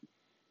went.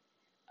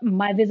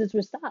 My visits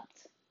were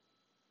stopped,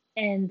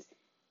 and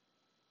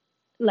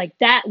like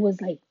that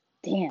was like,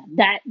 damn.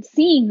 That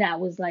seeing that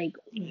was like,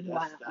 Yeah,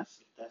 wow. that's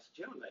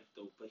jail life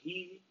though. But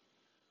he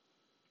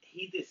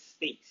did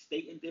state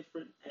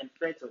indifferent, and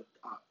feds are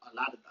a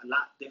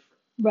lot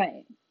different.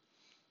 Right.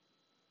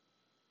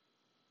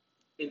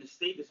 In the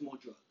state, there's more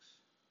drugs.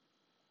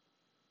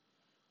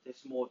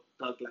 There's more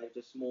thug life.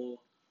 There's more.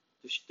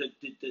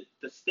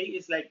 The state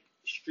is like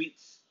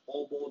streets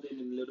all boiled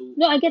in little.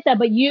 No, I get that,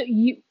 but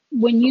you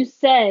when you So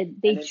said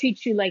and they then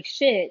treat you like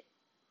shit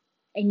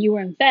and you were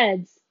in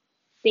feds,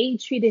 they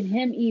treated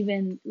him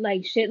even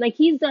like shit. Like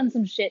he's done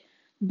some shit,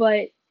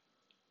 but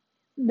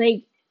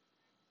like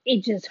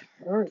it just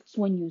hurts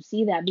when you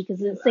see that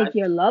because yeah, it's like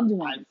your loved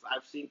ones.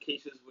 I've seen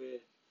cases where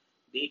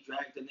they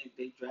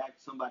dragged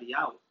somebody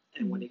out,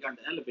 and when Mhm. they got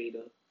in the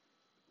elevator,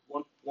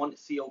 one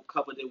CO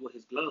covered it with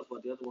his gloves,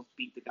 while the other ones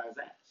beat the guy's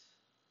ass.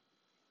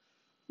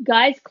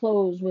 Guy's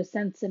clothes were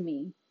sent to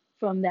me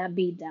from that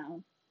beat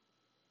down,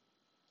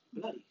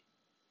 Bloody.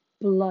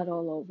 blood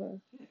all over.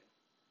 Yeah.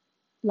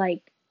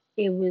 Like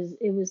it was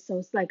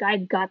so like I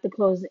got the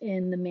clothes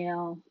in the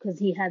mail because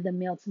he had them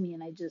mailed to me,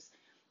 and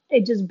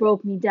it just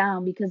broke me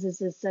down because it's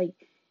just like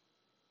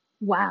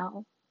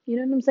wow, you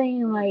know what I'm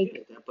saying? No, I Like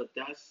get that, but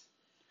that's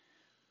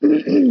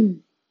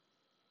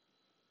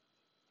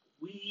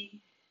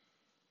we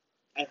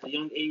at a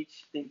young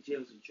age think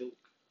jail's a joke,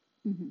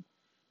 Mhm.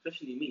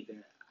 especially me.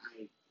 That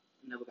I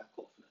Never got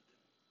caught for nothing.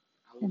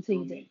 I was Until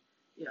you doing did. me.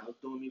 Yeah, I was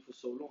doing me for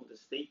so long. The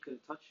state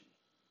couldn't touch me.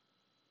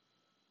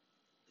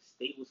 The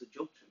state was a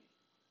joke to me.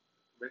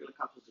 Regular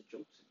cops was a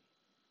joke to me.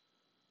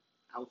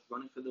 I was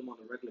running for them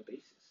on a regular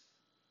basis.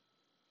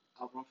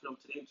 I'll run for them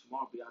today and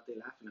tomorrow. Be out there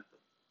laughing at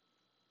them.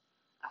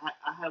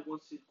 I had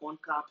one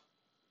cop.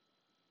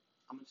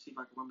 I'm gonna see if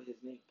I can remember his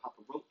name.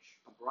 Papa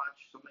Roach,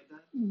 something like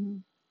that.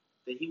 Mm-hmm.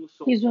 That he was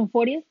so. He's doing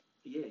 40th.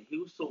 Yeah, he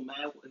was so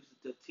mad. It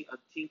was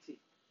TNT.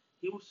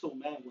 He was so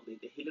mad one day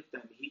that he looked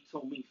at me. He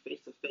told me face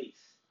to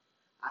face,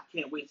 "I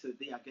can't wait till the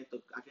day I get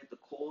the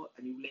call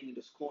and you laying in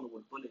this corner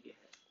with a bullet in your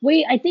head."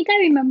 Wait, I think I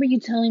remember you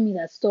telling me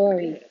that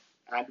story.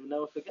 Yeah, I do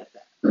never forget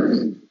that.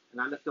 And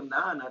I looked him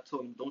down and I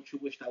told him, "Don't you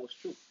wish that was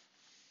true?"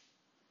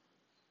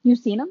 You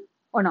seen him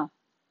or no?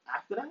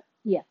 After that,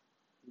 Yeah.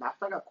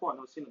 after I got caught, I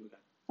never seen him again.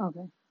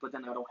 Okay. But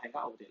then I don't hang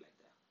out with it like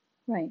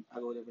that. Right. I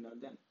go there every now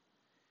and then.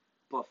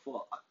 But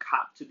for a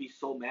cop to be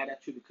so mad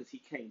at you because he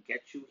can't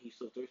get you, he's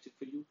so thirsty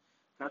for you,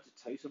 for him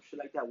to tell you some shit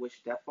like that,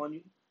 wish death on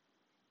you,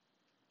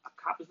 a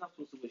cop is not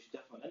supposed to wish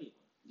death on anyone.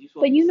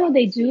 But you know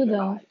they do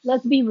though. Lives.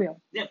 Let's be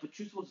real. Yeah, but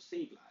you're supposed to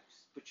save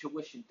lives. But you're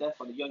wishing death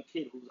on a young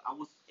kid who I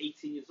was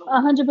 18 years old.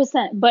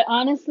 100%. But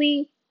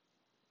honestly,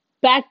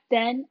 back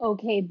then,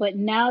 okay. But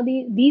now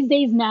these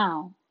days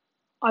now,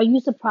 are you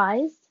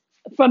surprised?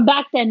 From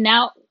back then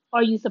now,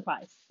 are you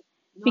surprised?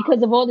 No,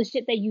 because of all the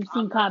shit that you've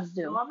seen cops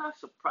do. No, I'm not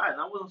surprised.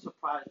 I wasn't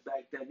surprised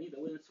back then either.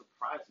 It wasn't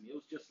surprising me. It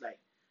was just like,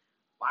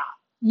 wow.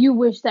 You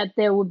wish that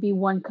there would be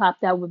one cop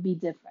that would be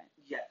different.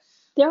 Yes.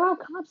 There are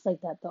cops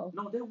like that though.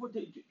 No,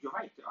 you're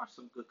right. There are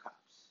some good cops.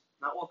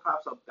 Not all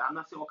cops are. I'm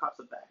not saying all cops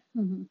are bad.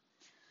 Mm-hmm.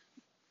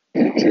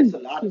 There's a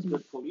lot of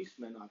good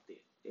policemen out there.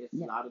 There's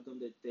a lot of them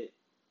that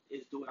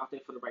is doing out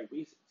there for the right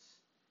reasons.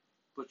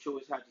 But you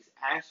always have these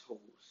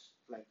assholes,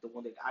 like the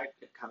one that I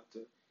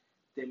encounter,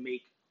 that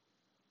make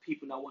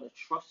people not want to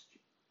trust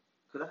you.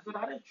 Because that's what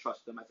I didn't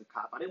trust them as a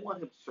cop. I didn't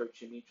want him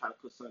searching me, trying to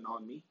put something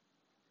on me.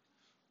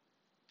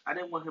 I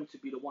didn't want him to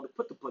be the one to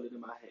put the bullet in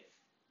my head.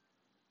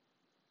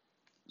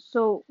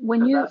 So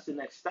when you that's the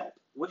next step.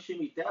 Wishing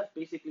me death,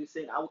 basically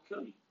saying I will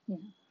kill you. Yeah.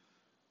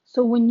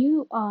 So when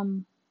you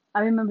I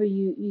remember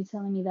you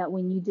telling me that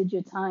when you did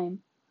your time,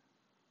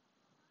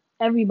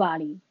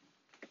 everybody,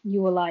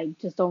 you were like,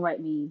 just don't write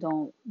me,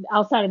 don't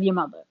outside of your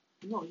mother.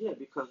 No, yeah,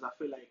 because I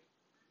feel like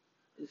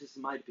this is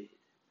my bid.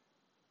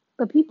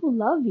 But people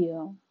love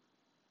you.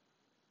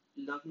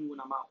 Love me when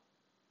I'm out.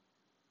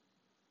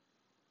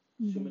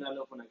 Show me that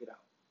love when I get out.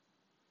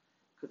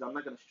 Because I'm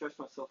not gonna stress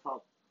myself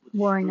out with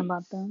worrying streets.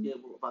 about them. Yeah,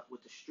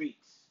 with the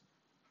streets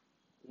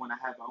when I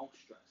have my own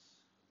stress.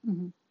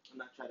 Mm-hmm. I'm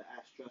not trying to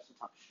add stress on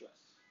top of stress.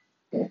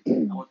 I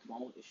went through my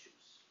own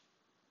issues.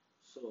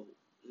 So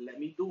let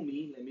me do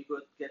me. Let me go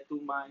get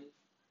through my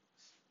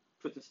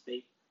prison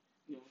state,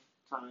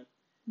 time.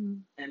 Mm-hmm.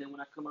 And then when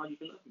I come out, you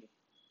can love me.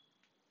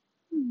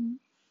 Mm-hmm.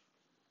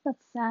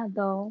 That's sad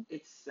though.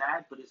 It's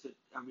sad, but it's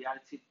a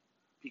reality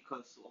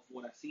because of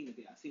what I've seen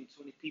today. I've seen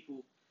so many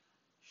people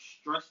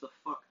stress the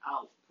fuck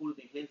out, pulling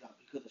their heads out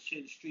because of shit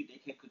in the street they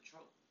can't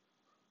control.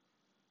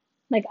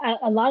 Like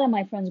a lot of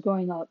my friends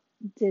growing up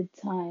did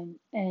time,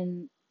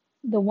 and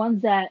the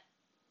ones that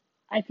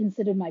I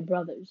considered my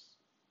brothers,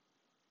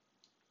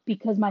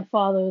 because my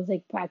father was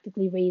like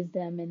practically raised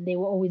them, and they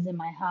were always in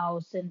my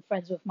house and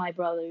friends with my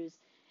brothers,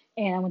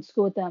 and I went to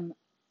school with them.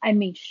 I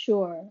made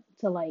sure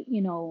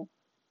to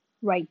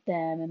write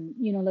them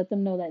and let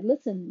them know that,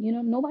 listen,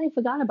 nobody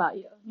forgot about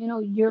you.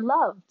 You're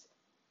loved.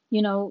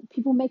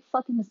 People make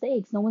fucking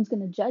mistakes. No one's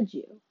gonna judge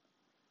you.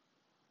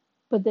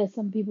 But there's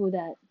some people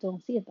that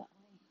don't see it that way.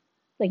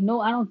 Like,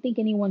 no, I don't think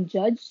anyone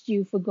judged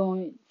you for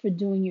doing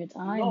your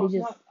time. No, it's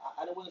not.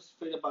 I don't want to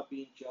afraid about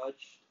being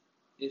judged.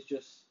 It's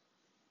just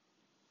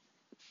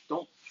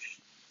don't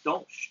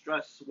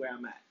stress where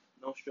I'm at.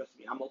 Don't stress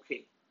me. I'm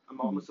okay. I'm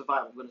gonna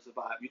survive. I'm gonna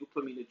survive. You can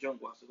put me in the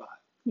jungle. I'll survive.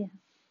 Yeah.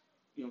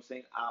 You know what I'm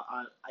saying?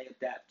 I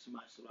adapt to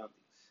my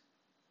surroundings.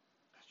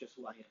 That's just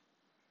who I am.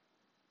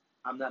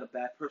 I'm not a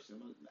bad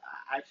person.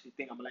 I actually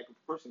think I'm a likable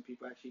person.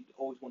 People actually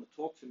always want to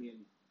talk to me, and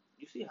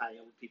you see how I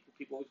am with people.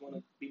 People always want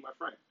to be my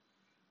friend.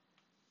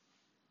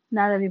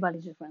 Not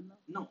everybody's your friend,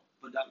 though. No,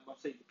 but I'm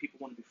saying people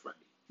want to be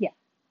friendly. Yeah.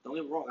 Don't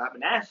get me wrong. I'm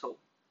an asshole.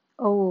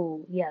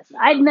 Oh, yes.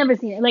 I've never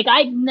seen it. Like,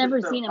 I've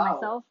never seen it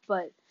myself,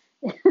 but...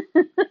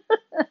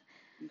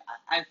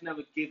 I've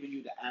never given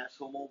you the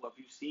asshole move, but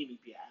if you see me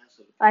be an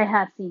asshole. I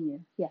have seen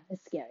you. Yeah,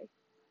 it's scary.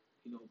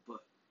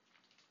 But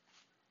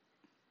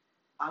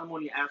I'm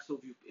only an asshole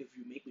if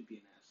you make me be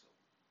an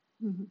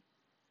asshole.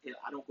 Mm-hmm.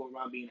 I don't go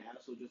around being an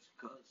asshole just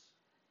because.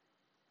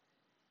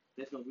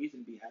 There's no reason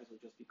to be an asshole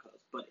just because.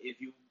 But if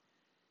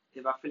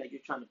I feel like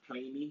you're trying to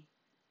play me,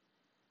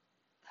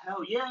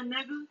 hell yeah,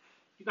 nigga.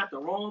 You got the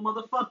wrong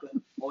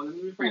motherfucker. Or let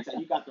me rephrase that.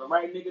 You got the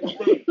right nigga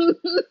today.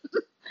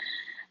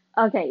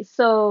 Okay,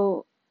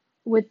 so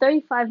we're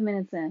 35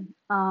 minutes in.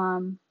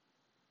 We're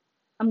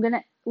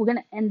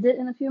gonna end it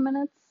in a few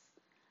minutes.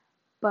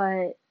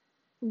 But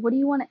what do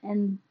you want to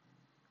end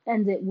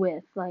it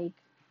with? Like,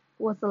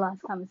 what's the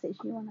last conversation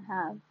you want to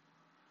have?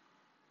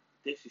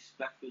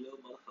 Disrespectful little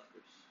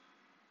motherfuckers.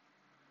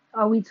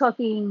 Are we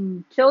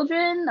talking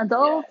children,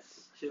 adults?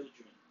 Yes, children.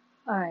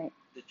 All right.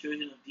 The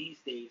children of these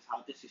days,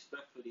 how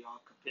disrespectful they are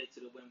compared to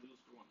the when we was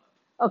growing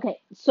up. Okay.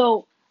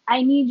 So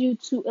I need you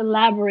to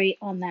elaborate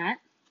on that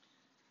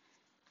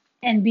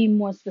and be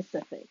more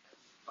specific.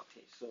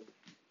 Okay, so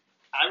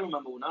I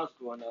remember when I was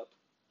growing up,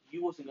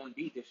 you wasn't gonna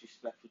be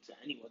disrespectful to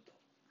anyone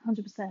though.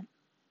 100%.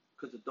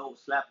 Because the dog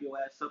slap your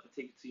ass up and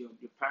take it to your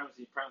parents,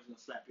 and your parents gonna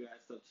slap your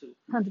ass up too.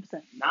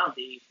 100%.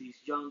 Nowadays, these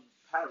young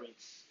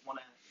parents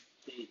wanna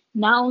they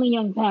Not only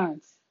young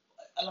parents.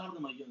 a lot of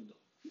them are young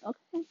though.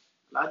 Okay.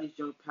 A lot of these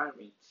young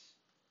parents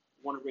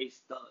wanna raise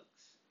thugs.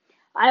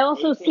 I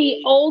also see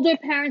AKA older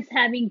parents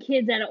having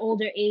kids at an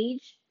older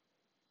age,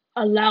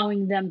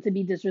 allowing them to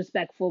be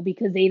disrespectful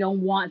because they don't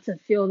want to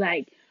feel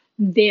like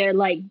they're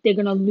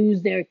gonna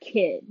lose their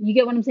kid. You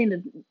get what I'm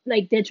saying?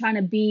 Like they're trying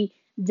to be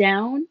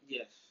down.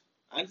 yes.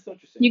 I understand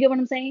what you're saying. You get what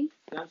I'm saying?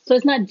 Yeah, So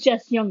it's not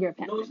just younger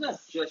no, it's parents. not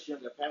just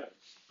younger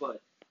parents,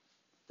 but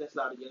there's a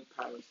lot of young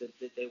parents that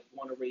they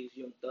want to raise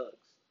young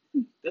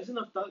thugs. There's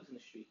enough thugs in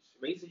the streets.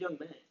 Raise a young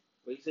man.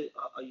 Raise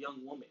a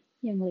young woman.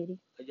 Young lady.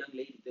 A young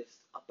lady that's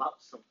about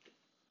something.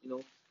 You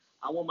know,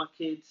 I want my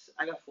kids.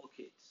 I got 4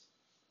 kids.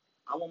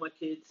 I want my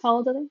kids How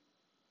old are they?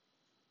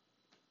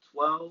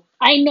 12,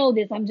 I know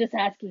this. I'm just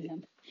asking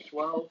them.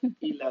 12,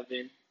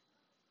 11,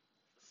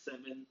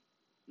 7,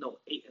 no,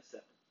 8 and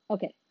 7.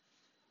 Okay.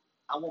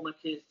 I want my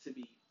kids to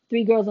be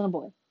 3 girls and a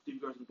boy. 3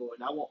 girls and a boy.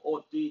 And I want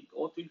all three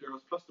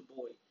girls plus the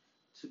boy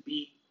to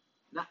be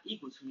not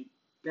equal to me,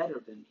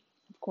 better than me.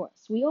 Of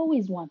course. We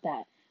always want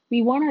that.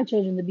 We want our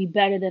children to be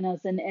better than us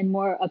and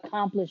more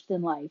accomplished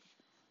in life.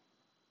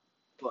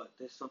 But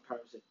there's some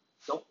parents that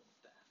don't want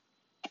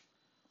that.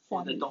 Or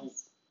Sadly, they don't,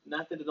 yes.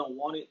 not that they don't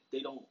want it, they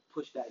don't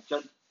push that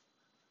agenda.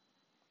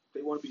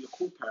 They want to be the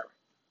cool parent.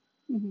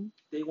 Mm-hmm.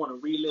 They want to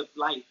relive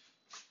life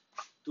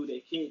through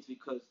their kids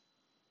because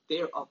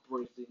their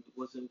upbringing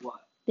wasn't what?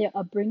 Their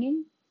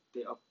upbringing?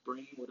 Their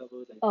upbringing, whatever.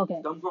 Like,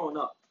 Okay. them growing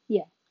up.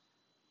 Yeah.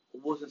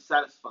 Wasn't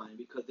satisfying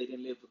because they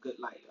didn't live a good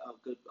life, a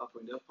good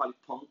upbringing. They were probably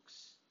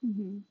punks.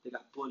 Mm-hmm. They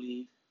got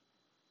bullied,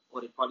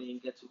 or they probably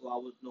didn't get to go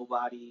out with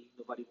nobody.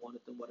 Nobody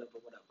wanted them, whatever.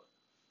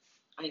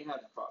 I ain't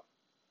had that problem.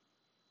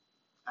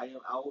 I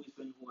always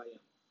been who I am.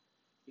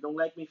 You don't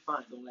like me,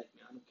 fine. Don't like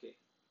me. I don't care.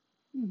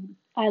 Mm-hmm.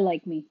 I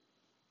like me.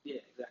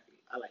 Yeah, exactly.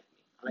 I like me.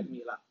 I like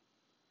me a lot.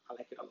 I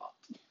like it a lot.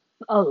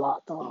 A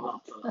lot, a A lot,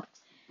 lot. a lot.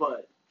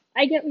 But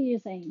I get what you're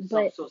saying,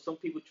 but so some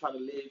people try to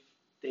live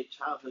their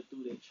childhood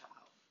through their child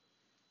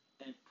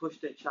and push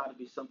their child to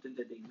be something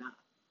that they're not,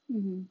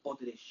 mm-hmm. or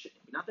that they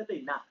shouldn't be. Not that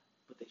they're not,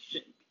 but they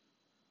shouldn't be.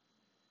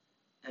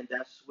 And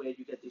that's where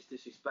you get these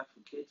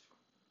disrespectful kids from.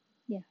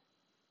 Yeah.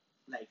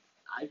 Like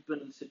I've been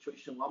in a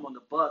situation where I'm on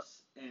the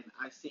bus and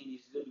I seen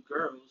these little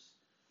girls.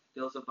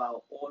 There was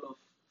about all of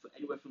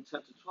anywhere from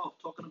 10 to 12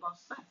 talking about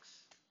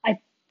sex. I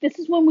This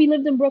is when we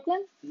lived in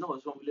Brooklyn? No,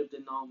 it's when we lived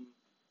in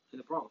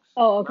the Bronx.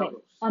 Oh, On okay.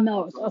 Melrose. On I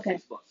Melrose. was on the Okay.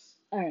 6 bus.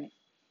 All right.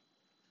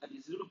 And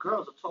these little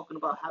girls are talking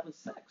about having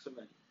sex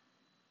already.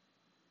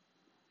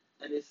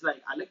 And it's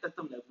like I looked at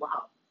them like,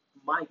 wow,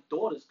 my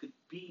daughters could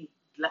be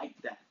like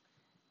that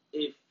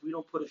if we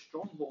don't put a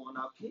stronghold on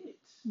our kids.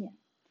 Yeah.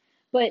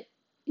 But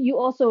you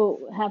also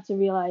have to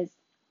realize,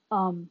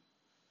 um,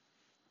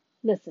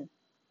 listen,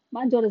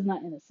 my daughter's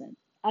not innocent.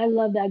 I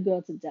love that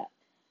girl to death.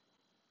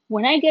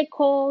 When I get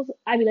calls,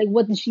 I be like,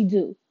 what did she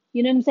do?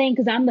 You know what I'm saying?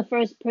 Because I'm the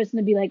first person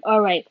to be like,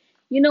 all right,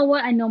 you know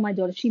what? I know my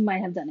daughter. She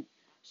might have done it.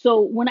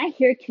 So when I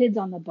hear kids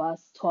on the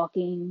bus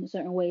talking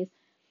certain ways,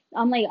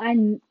 I'm like,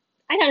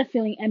 I got a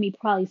feeling Emmy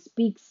probably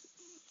speaks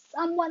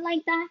somewhat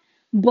like that,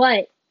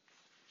 but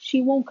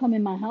she won't come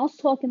in my house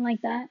talking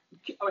like that.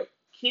 All right,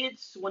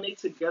 kids when they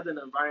together in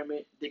an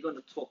environment, they're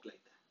gonna talk like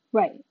that.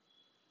 Right.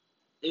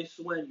 It's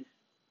when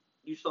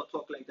you start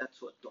talking like that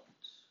to adults.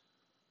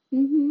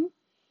 Mm-hmm. You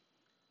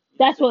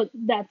That's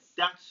understand? what.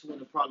 That's when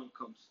the problem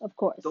comes. Of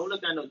course. Don't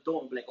look at no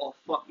door and be like, "Oh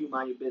fuck you,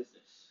 mind your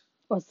business,"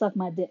 Or suck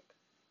my dick.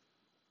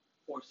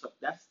 or something.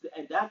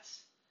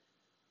 That's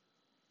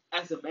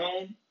as a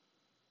man,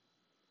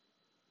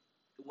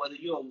 whether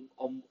you're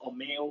a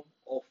male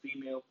or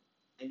female,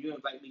 and you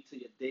invite me to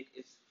your dick,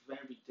 it's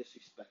very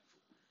disrespectful.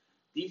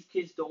 These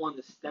kids don't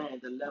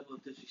understand the level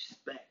of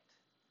disrespect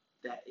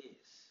that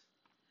is.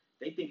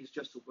 They think it's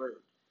just a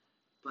word,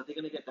 but they're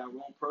gonna get that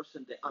wrong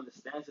person that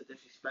understands the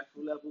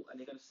disrespectful level, and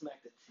they're gonna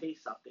smack the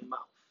taste out their mouth.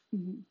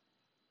 Mm-hmm.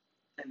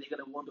 And they're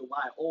gonna wonder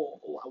why.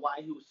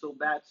 Why he was so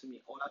bad to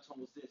me. All I told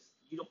him was this: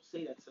 you don't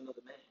say that to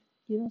another man.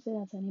 You don't say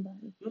that to anybody.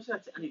 You don't say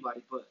that to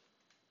anybody. But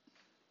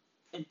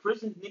in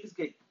prison, niggas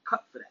get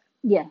cut for that.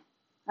 Yeah,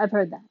 I've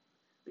heard that.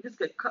 Niggas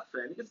get cut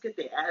for that. Niggas get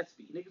their ass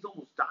beat. Niggas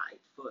almost died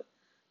for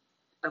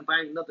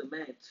inviting another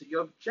man to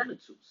your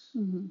genitals.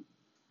 Mm-hmm.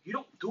 You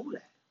don't do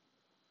that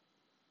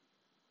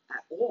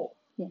at all.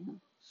 Yeah.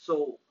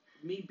 So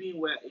me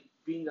being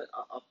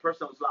a person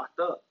that was locked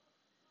up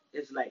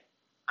is like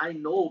I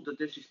know the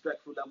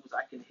disrespectful levels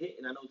I can hit,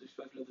 and I know the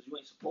disrespectful levels you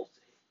ain't supposed to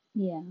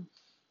hit. Yeah.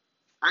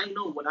 I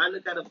know when I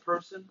look at a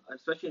person,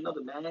 especially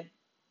another man,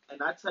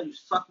 and I tell you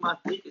suck my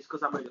dick, it's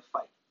because I'm ready to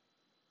fight.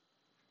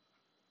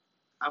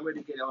 I'm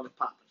ready to get it on the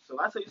poppers. So if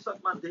I say you suck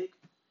my dick,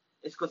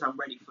 it's because I'm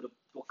ready for the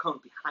what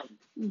comes behind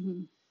it.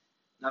 Mm-hmm.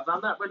 Now, if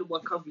I'm not ready for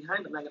what comes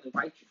behind it, I'm not gonna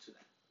invite you to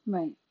that.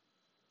 Right.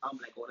 I'm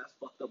like, oh, that's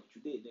fucked up what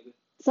you did, nigga.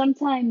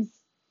 Sometimes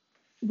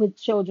with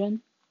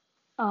children,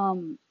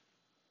 um,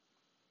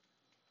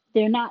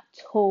 they're not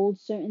told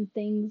certain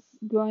things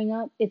growing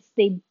up. It's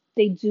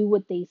they do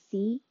what they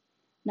see,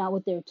 not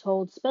what they're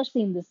told,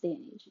 especially in this day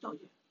and age. Oh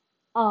yeah.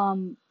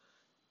 Um,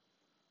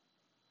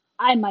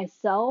 I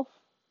myself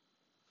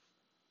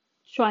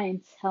try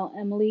and tell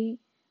Emily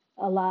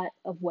a lot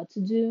of what to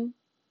do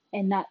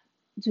and not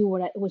do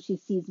what she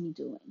sees me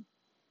doing.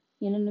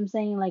 You know what I'm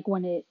saying? Like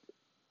when it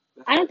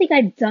That's I don't like, think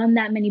I've done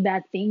that many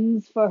bad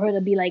things for her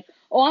to be like,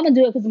 "Oh, I'm gonna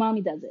do it because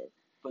mommy does it."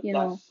 but You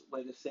know, that's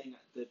like the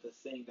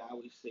saying that I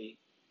always say,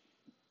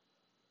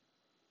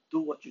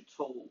 do what you're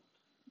told.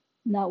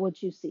 not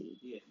what you see.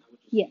 Yeah, not what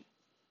you Yeah, see.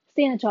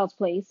 stay in a child's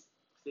place.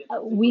 Stay in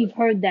touch We've with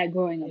heard that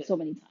growing up yeah. so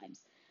many times.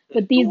 It's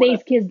But these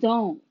days, kids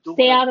don't. do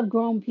Stay what I out of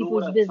grown do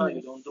what people's I tell you.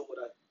 business. Don't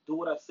do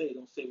what I say.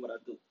 Don't say what I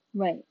do.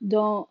 Right.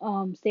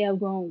 Don't stay out of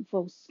grown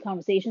folks'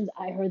 conversations.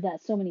 I heard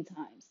that so many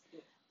times. Yeah.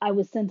 I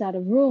was sent out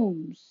of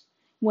rooms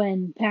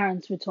when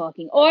parents were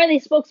talking, or they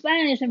spoke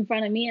Spanish in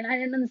front of me and I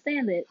didn't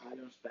understand it. I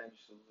learned Spanish,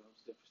 so that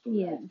was a different story.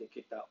 I Yeah. had to get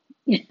kicked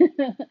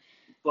out.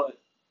 But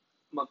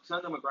my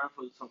son and my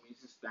grandfather told me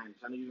it's in Spanish.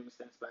 I know you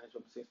understand Spanish.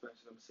 I'm gonna say Spanish.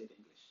 I'm gonna say it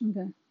in English.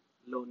 Okay.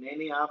 Los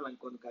nenes hablan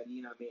con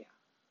gallina mea.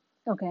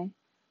 Okay.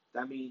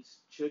 That means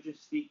children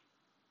speak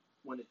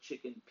when a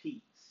chicken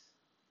pees.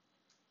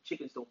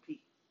 Chickens don't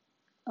pee,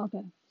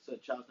 Okay. so a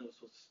child's never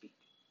supposed to speak.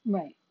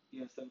 Right.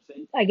 You understand what I'm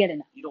saying? I get it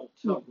now. You don't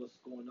tell Yeah. what's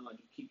going on.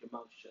 You keep your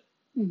mouth shut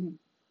Hmm.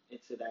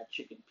 until that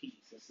chicken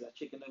pees. Until that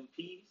chicken never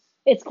pees.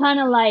 It's kind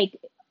of like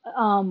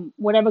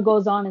whatever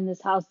goes on in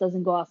this house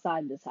doesn't go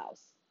outside this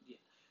house. Yeah.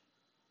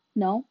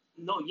 No?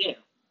 No, yeah,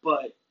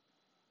 but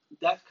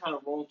that's kind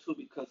of wrong too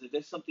because if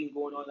there's something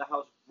going on in the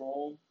house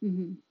wrong,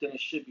 Hmm. then it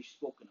should be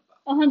spoken about.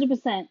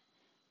 100%.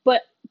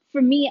 But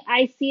for me,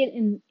 I see it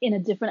in a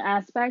different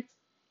aspect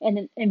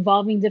and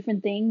involving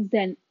different things.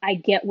 Then I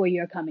get where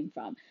you're coming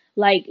from.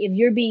 Like if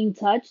you're being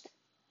touched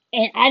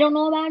and I don't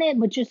know about it,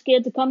 but you're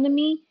scared to come to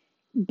me,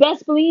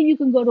 best believe you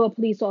can go to a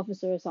police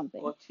officer or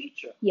something. Or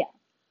teacher. Yeah.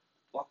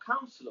 Or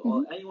counselor. Hmm.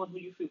 Or anyone who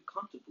you feel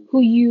comfortable Who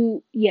with.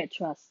 you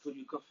trust. Who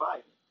you confide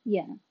in.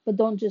 Yeah, but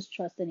don't just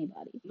trust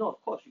anybody. No,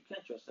 of course you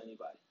can't trust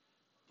anybody.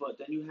 But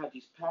then you have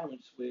these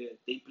parents where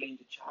they blame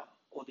the child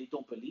or they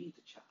don't believe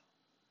the child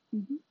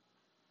Hmm.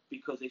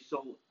 because they're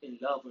so in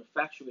love or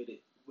infatuated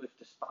with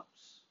the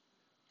spouse.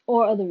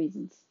 Or other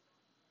reasons.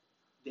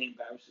 They're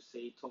embarrassed to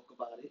say, talk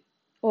about it.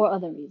 Or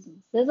other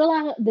reasons.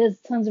 There's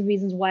tons of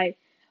reasons why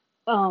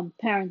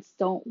parents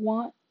don't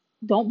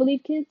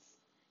believe kids.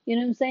 You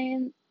know what I'm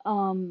saying?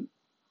 And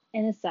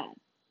it's sad.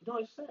 No,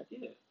 it's sad,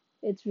 yeah.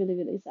 It's really,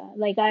 really sad.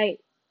 Like I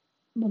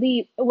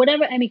believe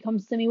whatever Emmy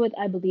comes to me with,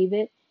 I believe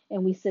it,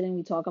 and we sit and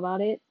we talk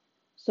about it.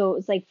 So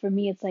it's like for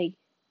me, it's like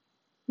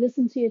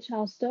listen to your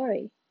child's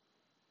story.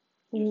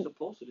 You're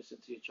supposed to listen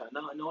to your child.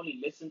 Not only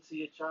listen to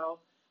your child,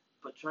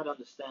 but try to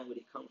understand where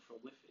they come from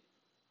with it.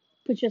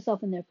 Put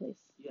yourself in their place.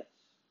 Yes.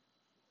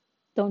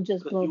 Don't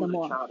just Because blow them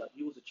off.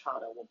 you was a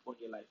child at one point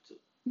in your life too.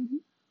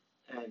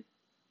 Hmm. And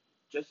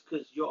just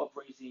because your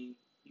upraising,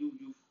 you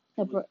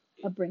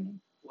Upbringing.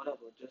 whatever,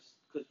 just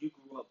because you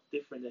grew up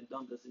different than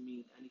them doesn't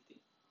mean anything.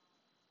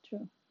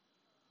 True.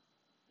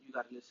 You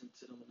got to listen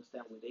to them,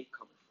 understand where they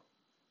coming from.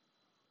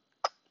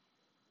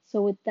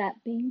 So with that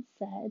being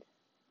said,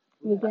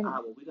 We got an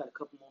hour. We got a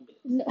couple more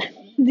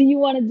minutes. Do you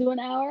want to do an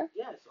hour?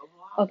 Yes, over an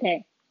hour.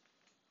 Okay.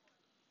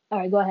 All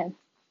right, go ahead.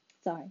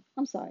 Sorry.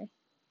 I'm sorry.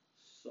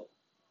 So,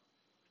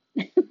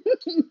 my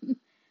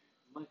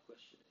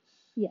question is,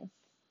 Yes.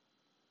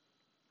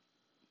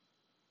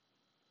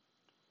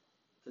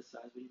 does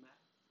size really matter?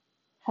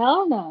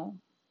 Hell no.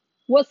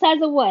 What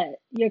size of what?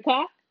 Your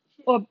cock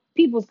Yeah, or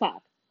people's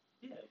cock?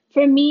 yeah.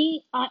 For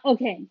me,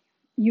 okay.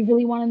 You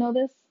really want to know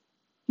this?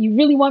 You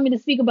really want me to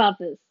speak about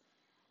this?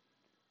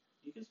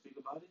 You can speak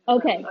about it.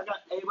 Okay. I got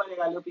everybody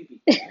got little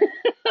pee.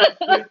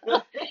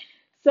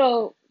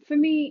 So for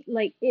me,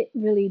 like it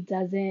really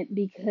doesn't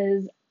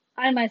because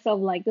I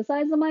myself like the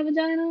size of my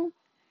vagina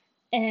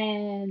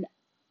and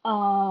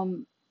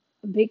um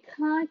big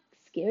cock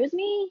scares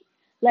me.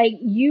 Like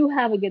you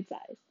have a good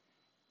size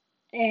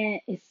and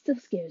it still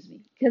scares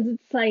me because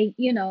it's like,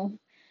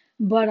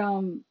 but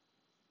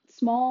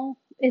small,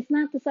 it's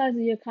not the size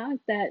of your cock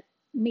that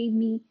made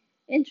me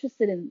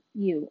interested in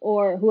you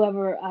or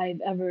whoever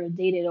I've ever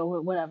dated or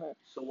whatever.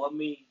 So what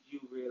made you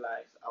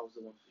realize I was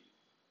the one for you?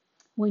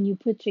 When you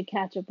put your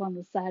ketchup on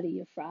the side of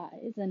your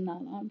fries and not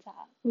on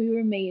top. We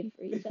were made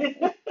for each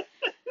other.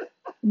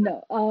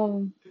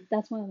 No,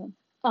 that's one of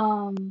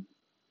them.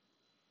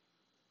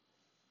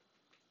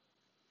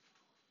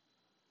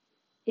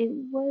 It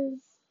was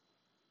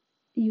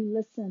you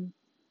listen.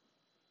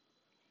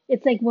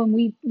 It's like when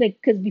we like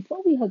because before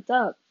we hooked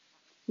up,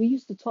 we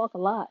used to talk a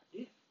lot,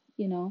 Yeah,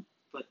 you know.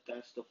 but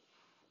that's the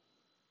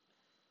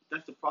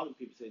problem.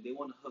 People say they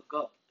want to hook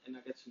up and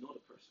not get to know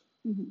the person.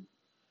 Hmm.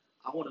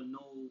 I want to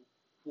know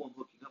who I'm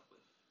hooking up with.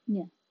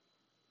 Yeah.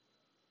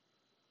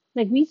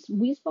 Like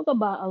we spoke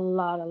about a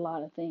lot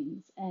of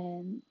things,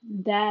 and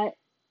that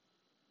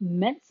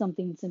meant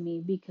something to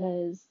me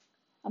because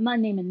I'm not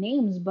naming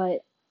names,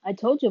 but I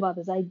told you about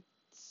this.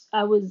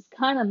 I was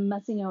kind of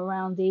messing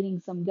around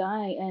dating some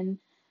guy, and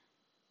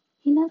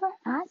he never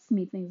asked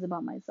me things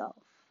about myself,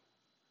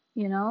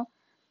 you know?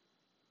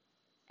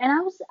 And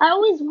I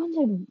always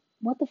wondered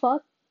what the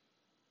fuck?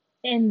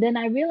 And then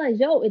I realized,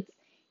 yo, it's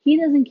he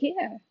doesn't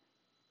care.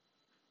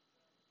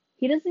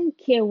 He doesn't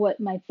care what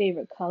my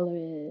favorite color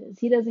is.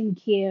 He doesn't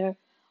care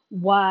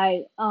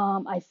why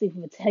I sleep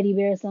with a teddy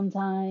bear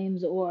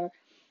sometimes, or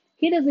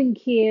he doesn't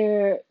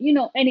care,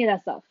 any of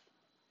that stuff.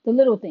 The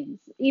little things,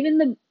 even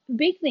the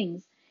big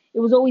things.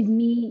 It was always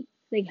me,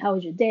 like, how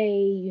was your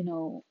day?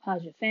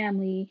 How's your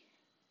family?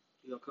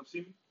 You don't come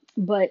see me.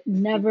 But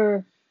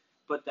never.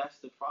 But that's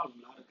the problem.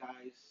 A lot of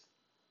guys,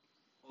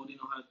 oh,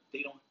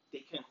 they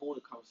can't hold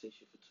a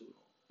conversation for too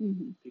long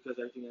Hmm. because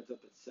everything ends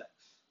up in sex.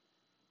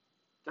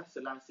 That's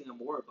the last thing I'm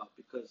worried about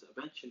because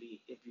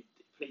eventually, if you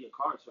play your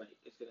cards right,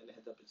 it's gonna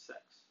end up in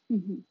sex.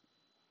 Hmm.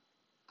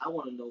 I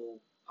want to know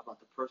about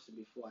the person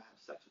before I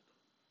have sex with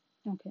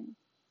them. Okay.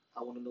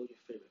 I want to know your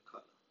favorite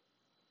color.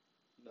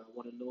 I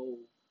want to know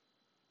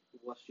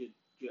what's your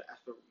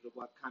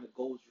what kind of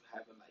goals you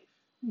have in life.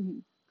 Hmm.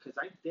 Because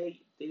I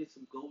dated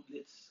some gold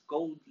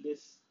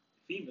list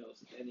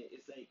females, and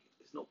it's like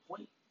it's no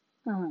point.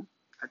 Uh-huh.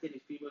 I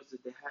dated females that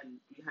we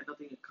had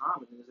nothing in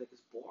common, and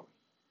it's boring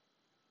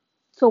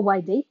So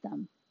why date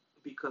them?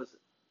 because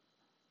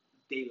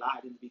they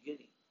lied in the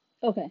beginning.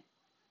 Okay.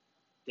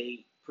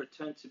 They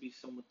pretend to be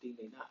something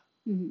they're not.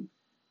 Hmm.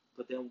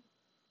 But then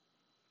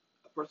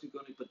a person can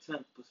only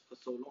pretend for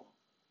so long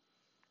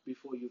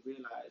before you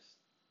realize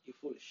you're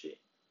full of shit.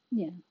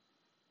 Yeah. You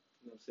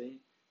know what I'm saying?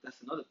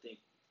 That's another thing.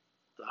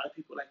 A lot of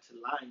people like to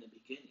lie in the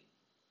beginning,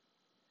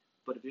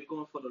 but if you're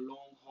going for the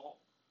long haul,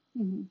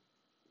 Hmm.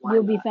 why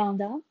You'll be lie?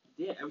 found out.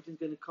 Yeah, everything's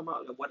gonna come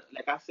out.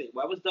 Like I said,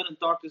 what was done in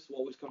darkness will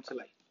always come to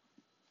light.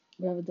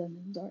 Rather done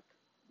in the dark.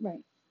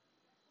 Right.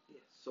 Yeah,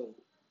 so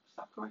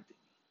stop correcting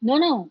No,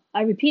 no.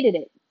 I repeated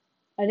it.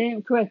 I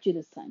didn't correct you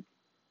this time.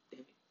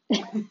 me.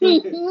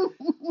 Damn it.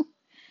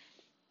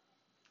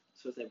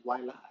 So it's like, why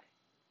lie?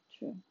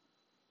 True.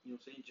 You know what I'm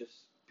saying? Just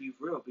be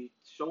real.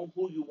 Show them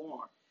who you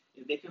are.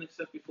 If they can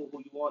accept you for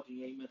who you are, then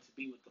you ain't meant to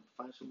be with them.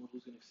 Find someone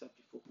who's gonna accept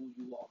you for who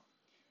you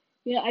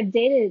are. I've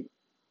dated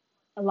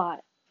a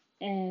lot,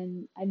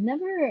 and I've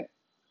never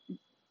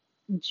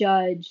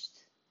judged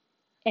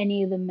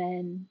any of the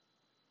men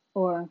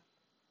or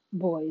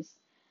boys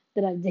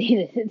that I've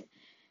dated.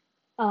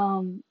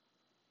 Um,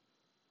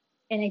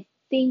 and I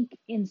think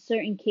in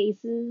certain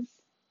cases,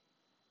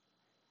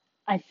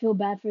 I feel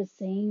bad for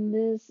saying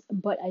this,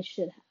 but I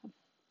should have.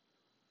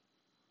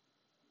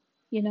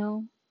 You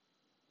know,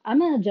 I'm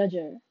not a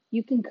judger.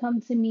 You can come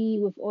to me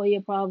with all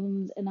your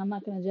problems, and I'm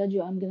not gonna judge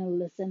you. I'm gonna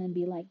listen and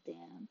be like,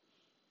 damn,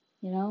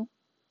 you know,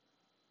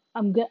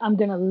 I'm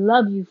gonna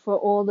love you for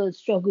all the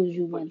struggles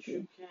you But went you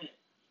through. can't.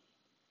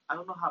 I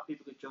don't know how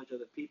people could judge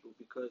other people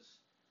because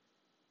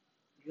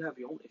you have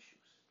your own issues.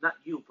 Not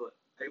you, but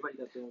everybody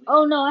got their own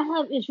Oh issues. no, I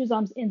have issues.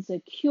 I'm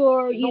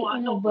insecure. No, I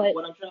know, but But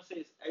what I'm trying to say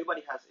is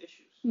everybody has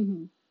issues.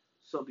 mhm.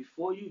 So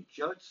before you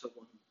judge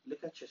someone,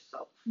 look at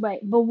yourself. Right.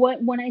 But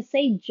when I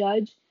say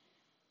judge,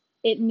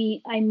 I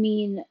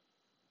mean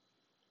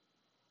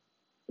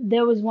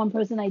there was one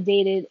person I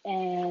dated,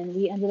 and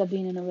we ended up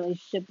being in a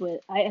relationship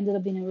with. I ended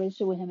up being in a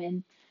relationship with him,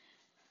 and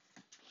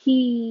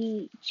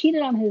he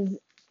cheated on his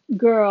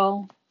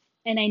girl,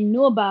 and I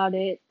knew about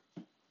it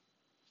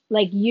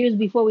like years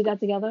before we got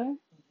together,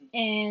 Mm-hmm.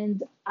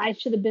 and I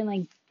should have been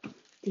like,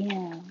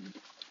 damn,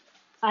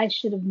 I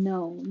should have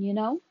known, You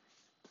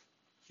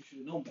should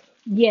have known better.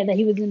 Yeah, that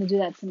he was gonna do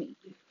that to me.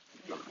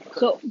 Because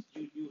So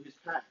you knew his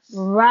past.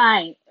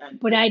 right, And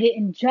but I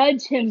didn't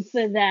judge him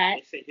for that.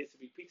 they say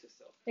history repeats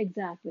itself.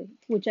 Exactly,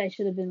 which I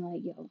should have been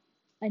like, yo,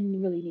 I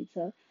really need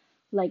to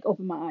like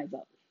open my eyes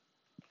up.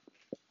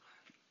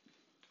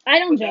 I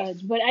don't But that's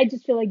judge, but I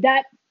just feel like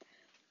that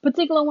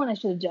particular one I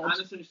should have I judged.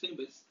 understand what you're saying,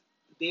 but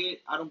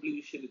I don't believe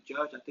you should have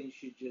judged. I think you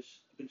should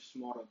just been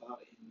smarter about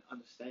it and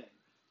understand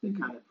the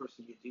Hmm. kind of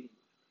person you're dealing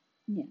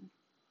with. Yeah,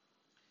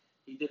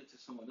 He did it to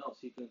someone else.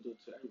 He couldn't do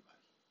it to everybody.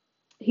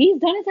 he's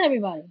done it to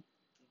everybody.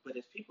 But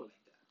there's people like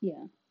that.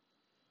 Yeah,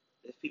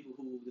 There's people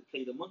who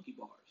play the monkey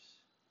bars,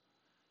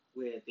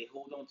 where they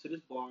hold on to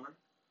this bar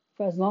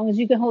for as long as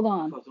you can hold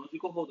on. for as long as you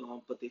can hold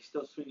on, but they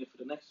still swing it for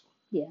the next one.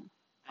 Yeah,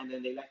 And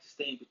then they like to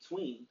stay in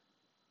between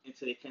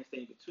until they can't stay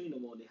in between no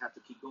more. And they have to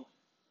keep going.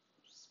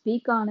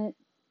 speak on it.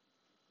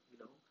 You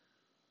know,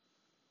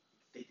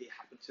 they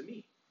happen to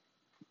me.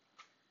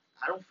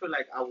 I don't feel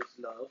like I was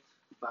loved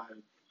by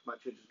my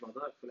children's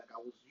mother. I feel like I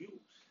was used.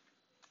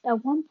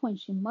 At one point,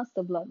 she must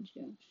have loved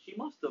you. She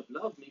must have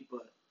loved me,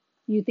 but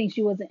You think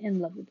she wasn't in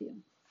love with you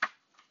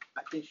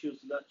I think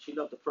she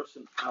loved the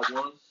person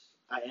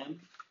I am,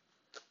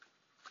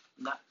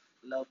 not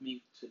love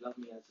me as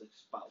a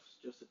spouse.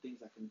 Just the things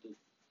I can do,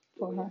 the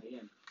for way her? I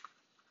am.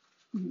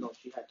 Hmm.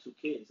 She had two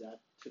kids. I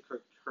took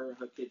her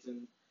kids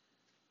in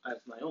as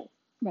my own.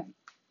 Right.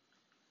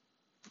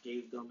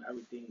 Gave them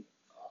everything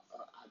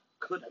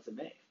could as a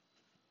man.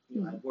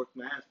 I worked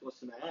my ass,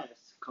 busted my ass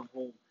to come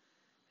home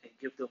and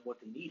give them what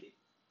they needed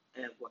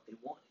and what they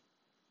wanted.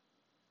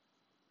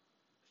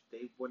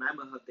 When I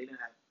met her, they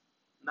didn't have,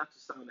 not to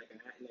sound like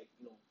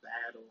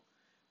bad or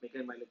make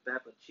anybody look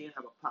bad, but she didn't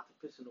have a pot to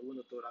piss in the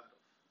window throw it out of,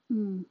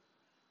 Mm.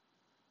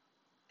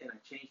 and I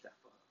changed that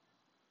for her,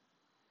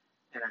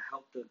 and I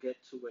helped her get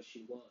to where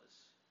she was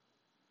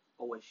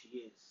or where she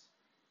is.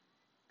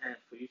 And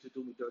for you to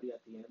do me dirty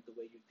at the end the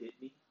way you did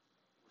me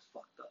was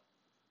fucked up.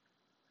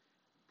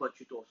 But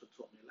you also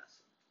taught me a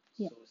lesson.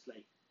 Yeah. So it's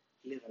like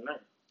live and learn.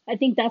 I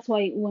think that's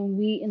why when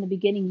in the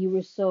beginning, you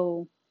were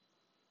so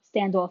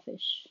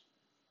standoffish.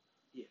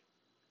 Yeah.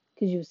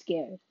 Because you were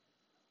scared.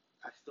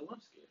 I still am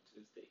scared to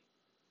this day.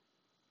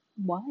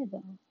 Why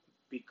though?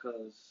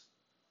 Because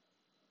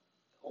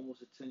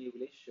almost a 10-year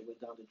relationship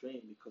went down the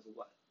drain because of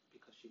what?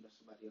 Because she met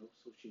somebody else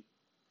who she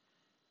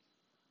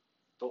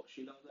thought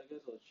she loved, I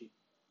guess, or she.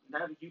 Now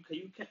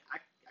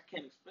I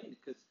can't explain it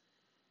because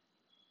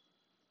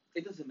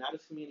it doesn't matter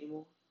to me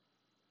anymore.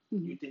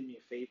 Mm-hmm. You did me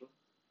a favor.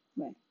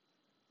 Right.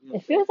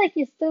 It feels like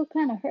you're still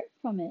kind of hurt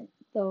from it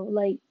though.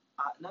 Like.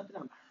 Not that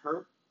I'm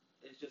hurt.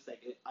 It's just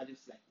like I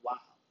just like wow.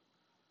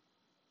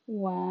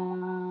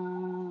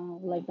 Wow,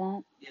 like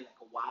that? Yeah, like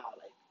a wow.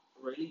 Like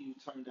really, you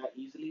turned that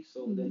easily.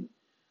 So Mm-hmm. then,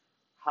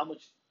 how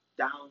much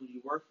down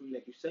you were for me?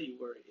 Like you say, you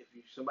were. If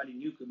somebody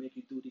new could make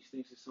you do these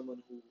things to someone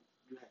who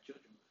you had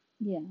children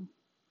with. Yeah.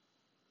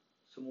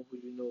 Someone who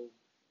you know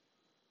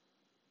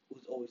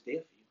was always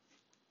there for you.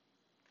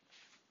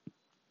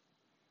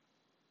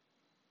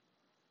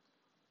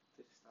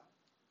 Did it stop?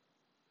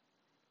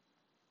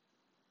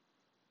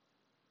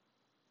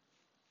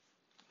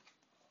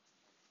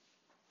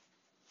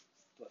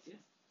 But yeah,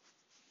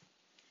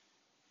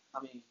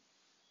 I mean,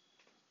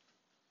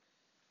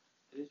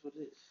 it is what it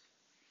is.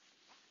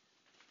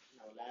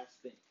 Now, last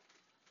thing,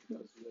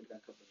 because we already got a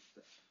couple of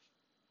stuff.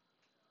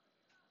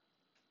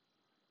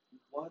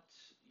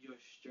 What's your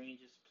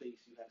strangest place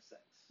you had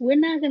sex? We're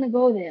not gonna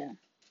go there.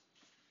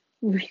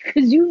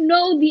 Because you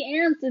know the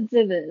answer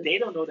to this. They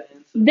don't know the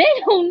answer. They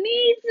don't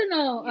need to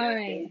know. Yes, All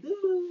right. they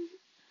do.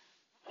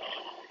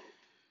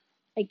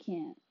 I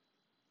can't.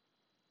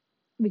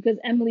 Because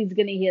Emily's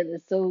gonna hear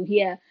this. So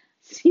yeah,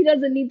 she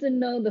doesn't need to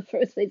know the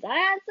first place I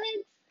had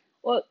sex.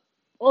 Or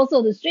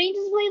also the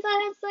strangest place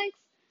I had sex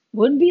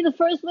would be the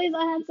first place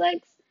I had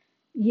sex.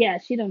 Yeah,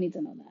 she don't need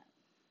to know that.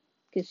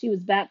 Because she was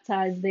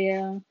baptized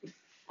there.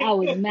 I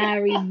was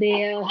married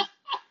there.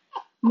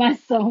 My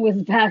son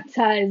was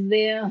baptized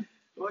there.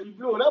 Well, you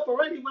blew it up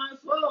already, might as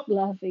well. Well,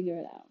 I'll figure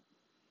it out.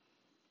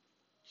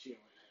 She don't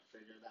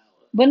figure it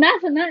out. But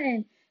not for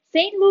nothing.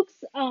 St. Luke's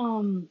Yeah,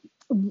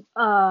 you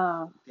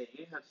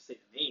didn't have to say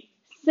the name.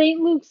 St.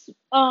 Luke's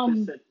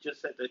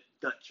Just said the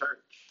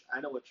church.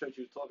 I know what church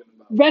you're talking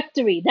about.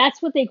 rectory.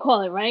 That's what they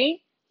call it, right?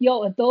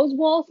 Yo, if those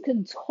walls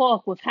could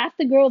talk with half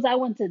the girls I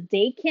went to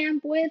day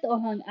camp with or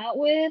hung out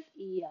with,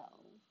 yo,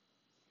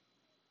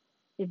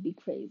 it'd be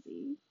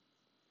crazy.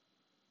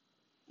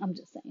 I'm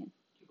just saying.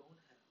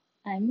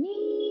 I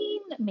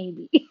mean,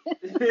 maybe.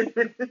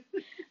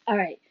 All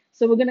right.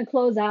 So we're gonna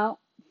close out.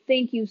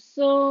 Thank you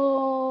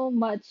so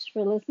much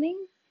for listening,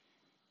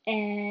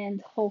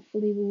 and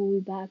hopefully we will be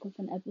back with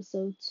an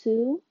episode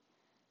 2,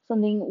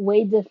 something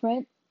way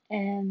different.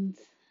 And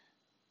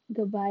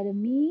goodbye to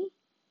me.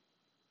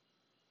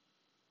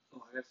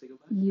 Oh, I gotta say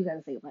goodbye. You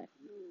gotta say goodbye.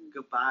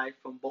 Goodbye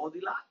from Baldy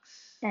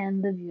Locks.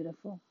 And the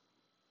beautiful.